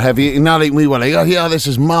accident? Or have you, not like we were like, oh yeah, this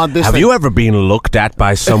is mad. Have you ever been looked at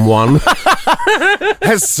by someone?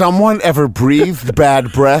 Has someone ever breathed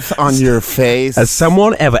bad breath on your face? Has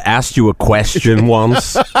someone ever asked you a question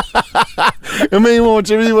once? I mean, well,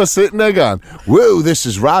 Jimmy was sitting there going, whoa, this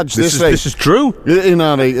is Raj. This is true.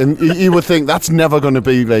 And you would think that's never going to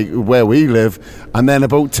be like where we live. And then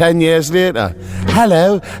about 10 years later,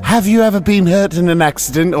 hello, have you ever been hurt in an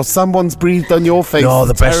accident or someone's breathed on your face? No,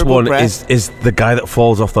 the best one breath? is the guy that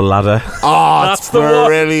falls off the ladder. Oh, that's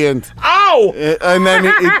brilliant. Ow! And then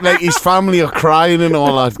like his family are crying and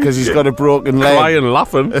all that because he's got a broken leg. Crying,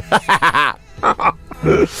 laughing.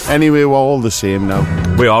 Anyway, we're all the same now.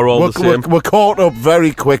 We are all the same. We're caught up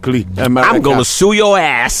very quickly, America. I'm going to sue your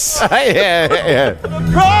ass. yeah.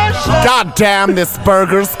 God damn, this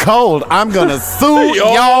burger's cold. I'm going to sue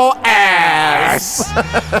your ass.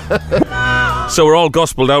 So we're all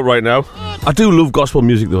gospeled out right now. I do love gospel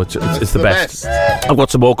music, though. It's the best. I've got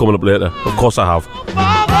some more coming up later. Of course I have.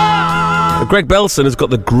 Greg Belson has got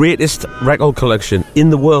the greatest record collection in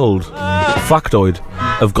the world, factoid,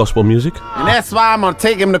 of gospel music. And that's why I'm going to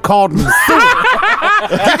take him to court and sue.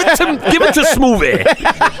 Give it to Smoove.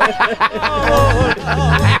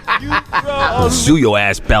 Sue your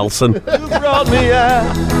ass, Belson.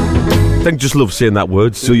 I think just love saying that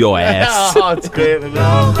word, sue your ass. Oh, it's great.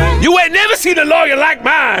 You ain't never seen a lawyer like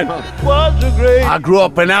mine. I grew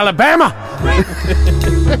up in Alabama.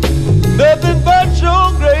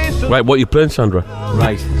 Right, what are you playing, Sandra?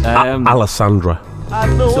 Right. Alessandra.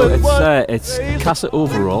 So it's Casa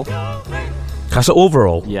Overall. Casa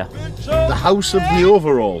Overall? Yeah. The House of the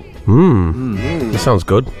Overall. That sounds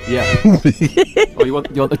good. Yeah. Oh, you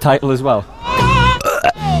want the title as well?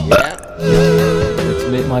 Yeah. Let's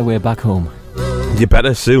make my way back home. You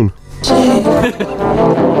better soon.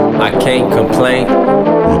 I can't complain.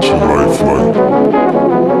 What's your life like?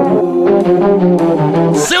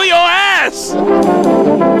 Sue your ass!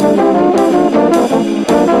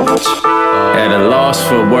 At a loss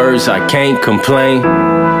for words, I can't complain.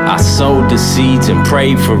 I sowed the seeds and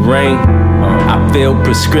prayed for rain. I filled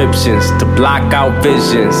prescriptions to block out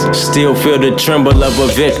visions. Still feel the tremble of a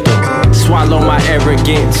victim. Swallow my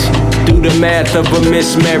arrogance. Do the math of a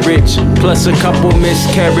mismarriage, plus a couple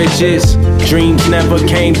miscarriages. Dreams never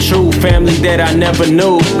came true, family that I never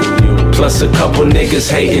knew. Plus a couple niggas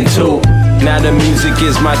hating too. Now the music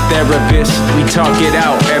is my therapist. We talk it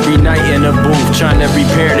out every night in a booth, trying to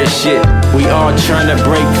repair this shit. We all trying to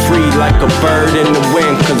break free like a bird in the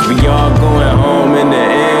wind, cause we all going home in the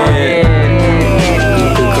end. You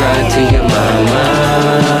can cry to your mama,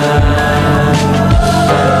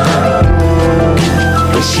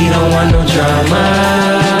 but but she don't want no drama.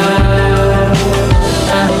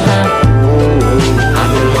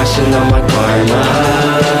 I've been watching all my karma.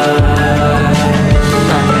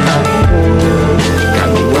 Got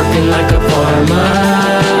me working like a farmer,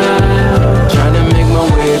 trying to make my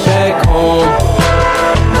way back home.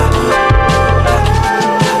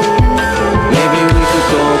 Maybe we could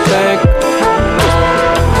go back home.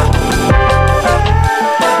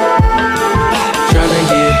 Trying to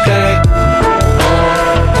get back home,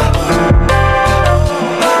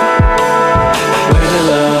 where the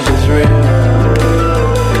love is real.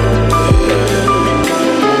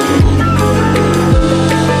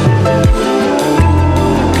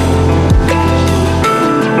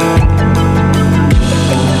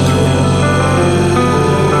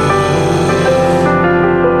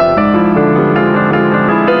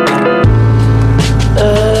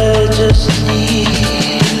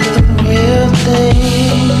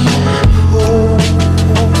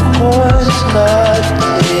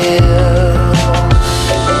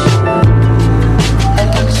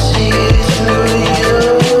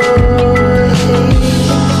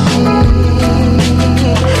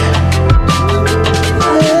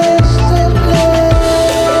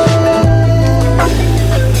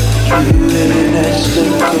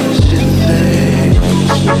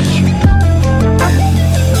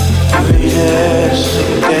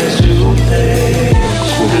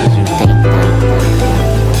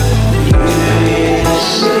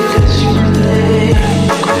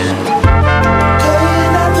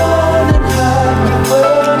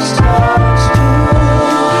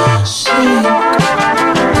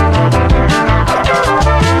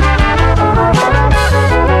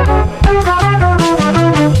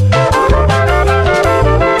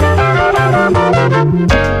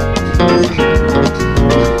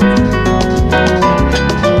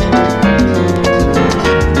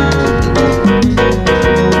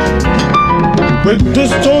 With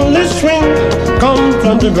this only swing, come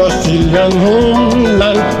from the Brazilian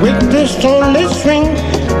homeland. With this only swing,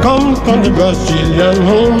 come from the Brazilian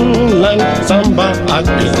homeland. Samba at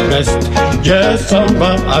its best, yes,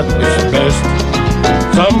 samba at its best.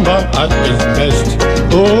 Samba at its best,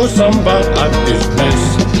 oh, samba at its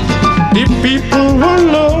best. The people who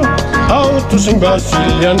know how to sing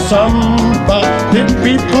Brazilian samba. The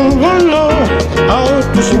people who know how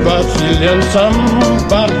to sing Brazilian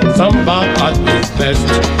samba. Samba at its best,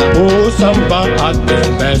 oh, samba at its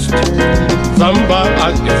best. Samba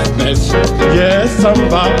at its best, yes,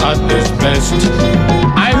 samba at its best.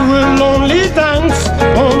 I will only dance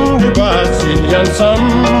on the Brazilian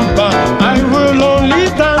samba. I will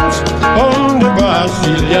only dance on the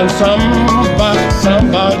Brazilian samba.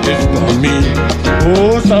 Samba is for me,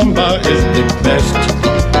 oh, samba is the best.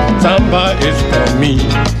 Samba is for me,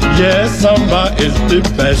 yes, samba is the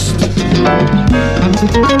best.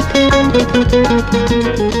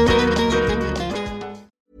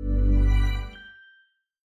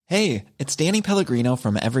 Hey, it's Danny Pellegrino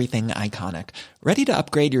from Everything Iconic. Ready to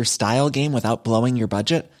upgrade your style game without blowing your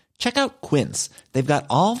budget? Check out Quince. They've got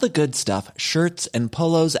all the good stuff, shirts and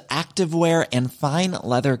polos, activewear, and fine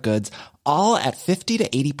leather goods, all at 50 to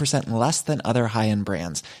 80% less than other high-end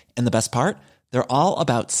brands. And the best part? They're all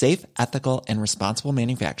about safe, ethical, and responsible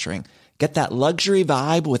manufacturing. Get that luxury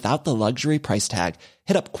vibe without the luxury price tag.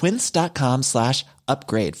 Hit up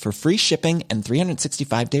quince.com/upgrade for free shipping and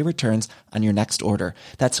 365-day returns on your next order.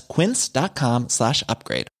 That's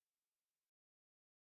quince.com/upgrade.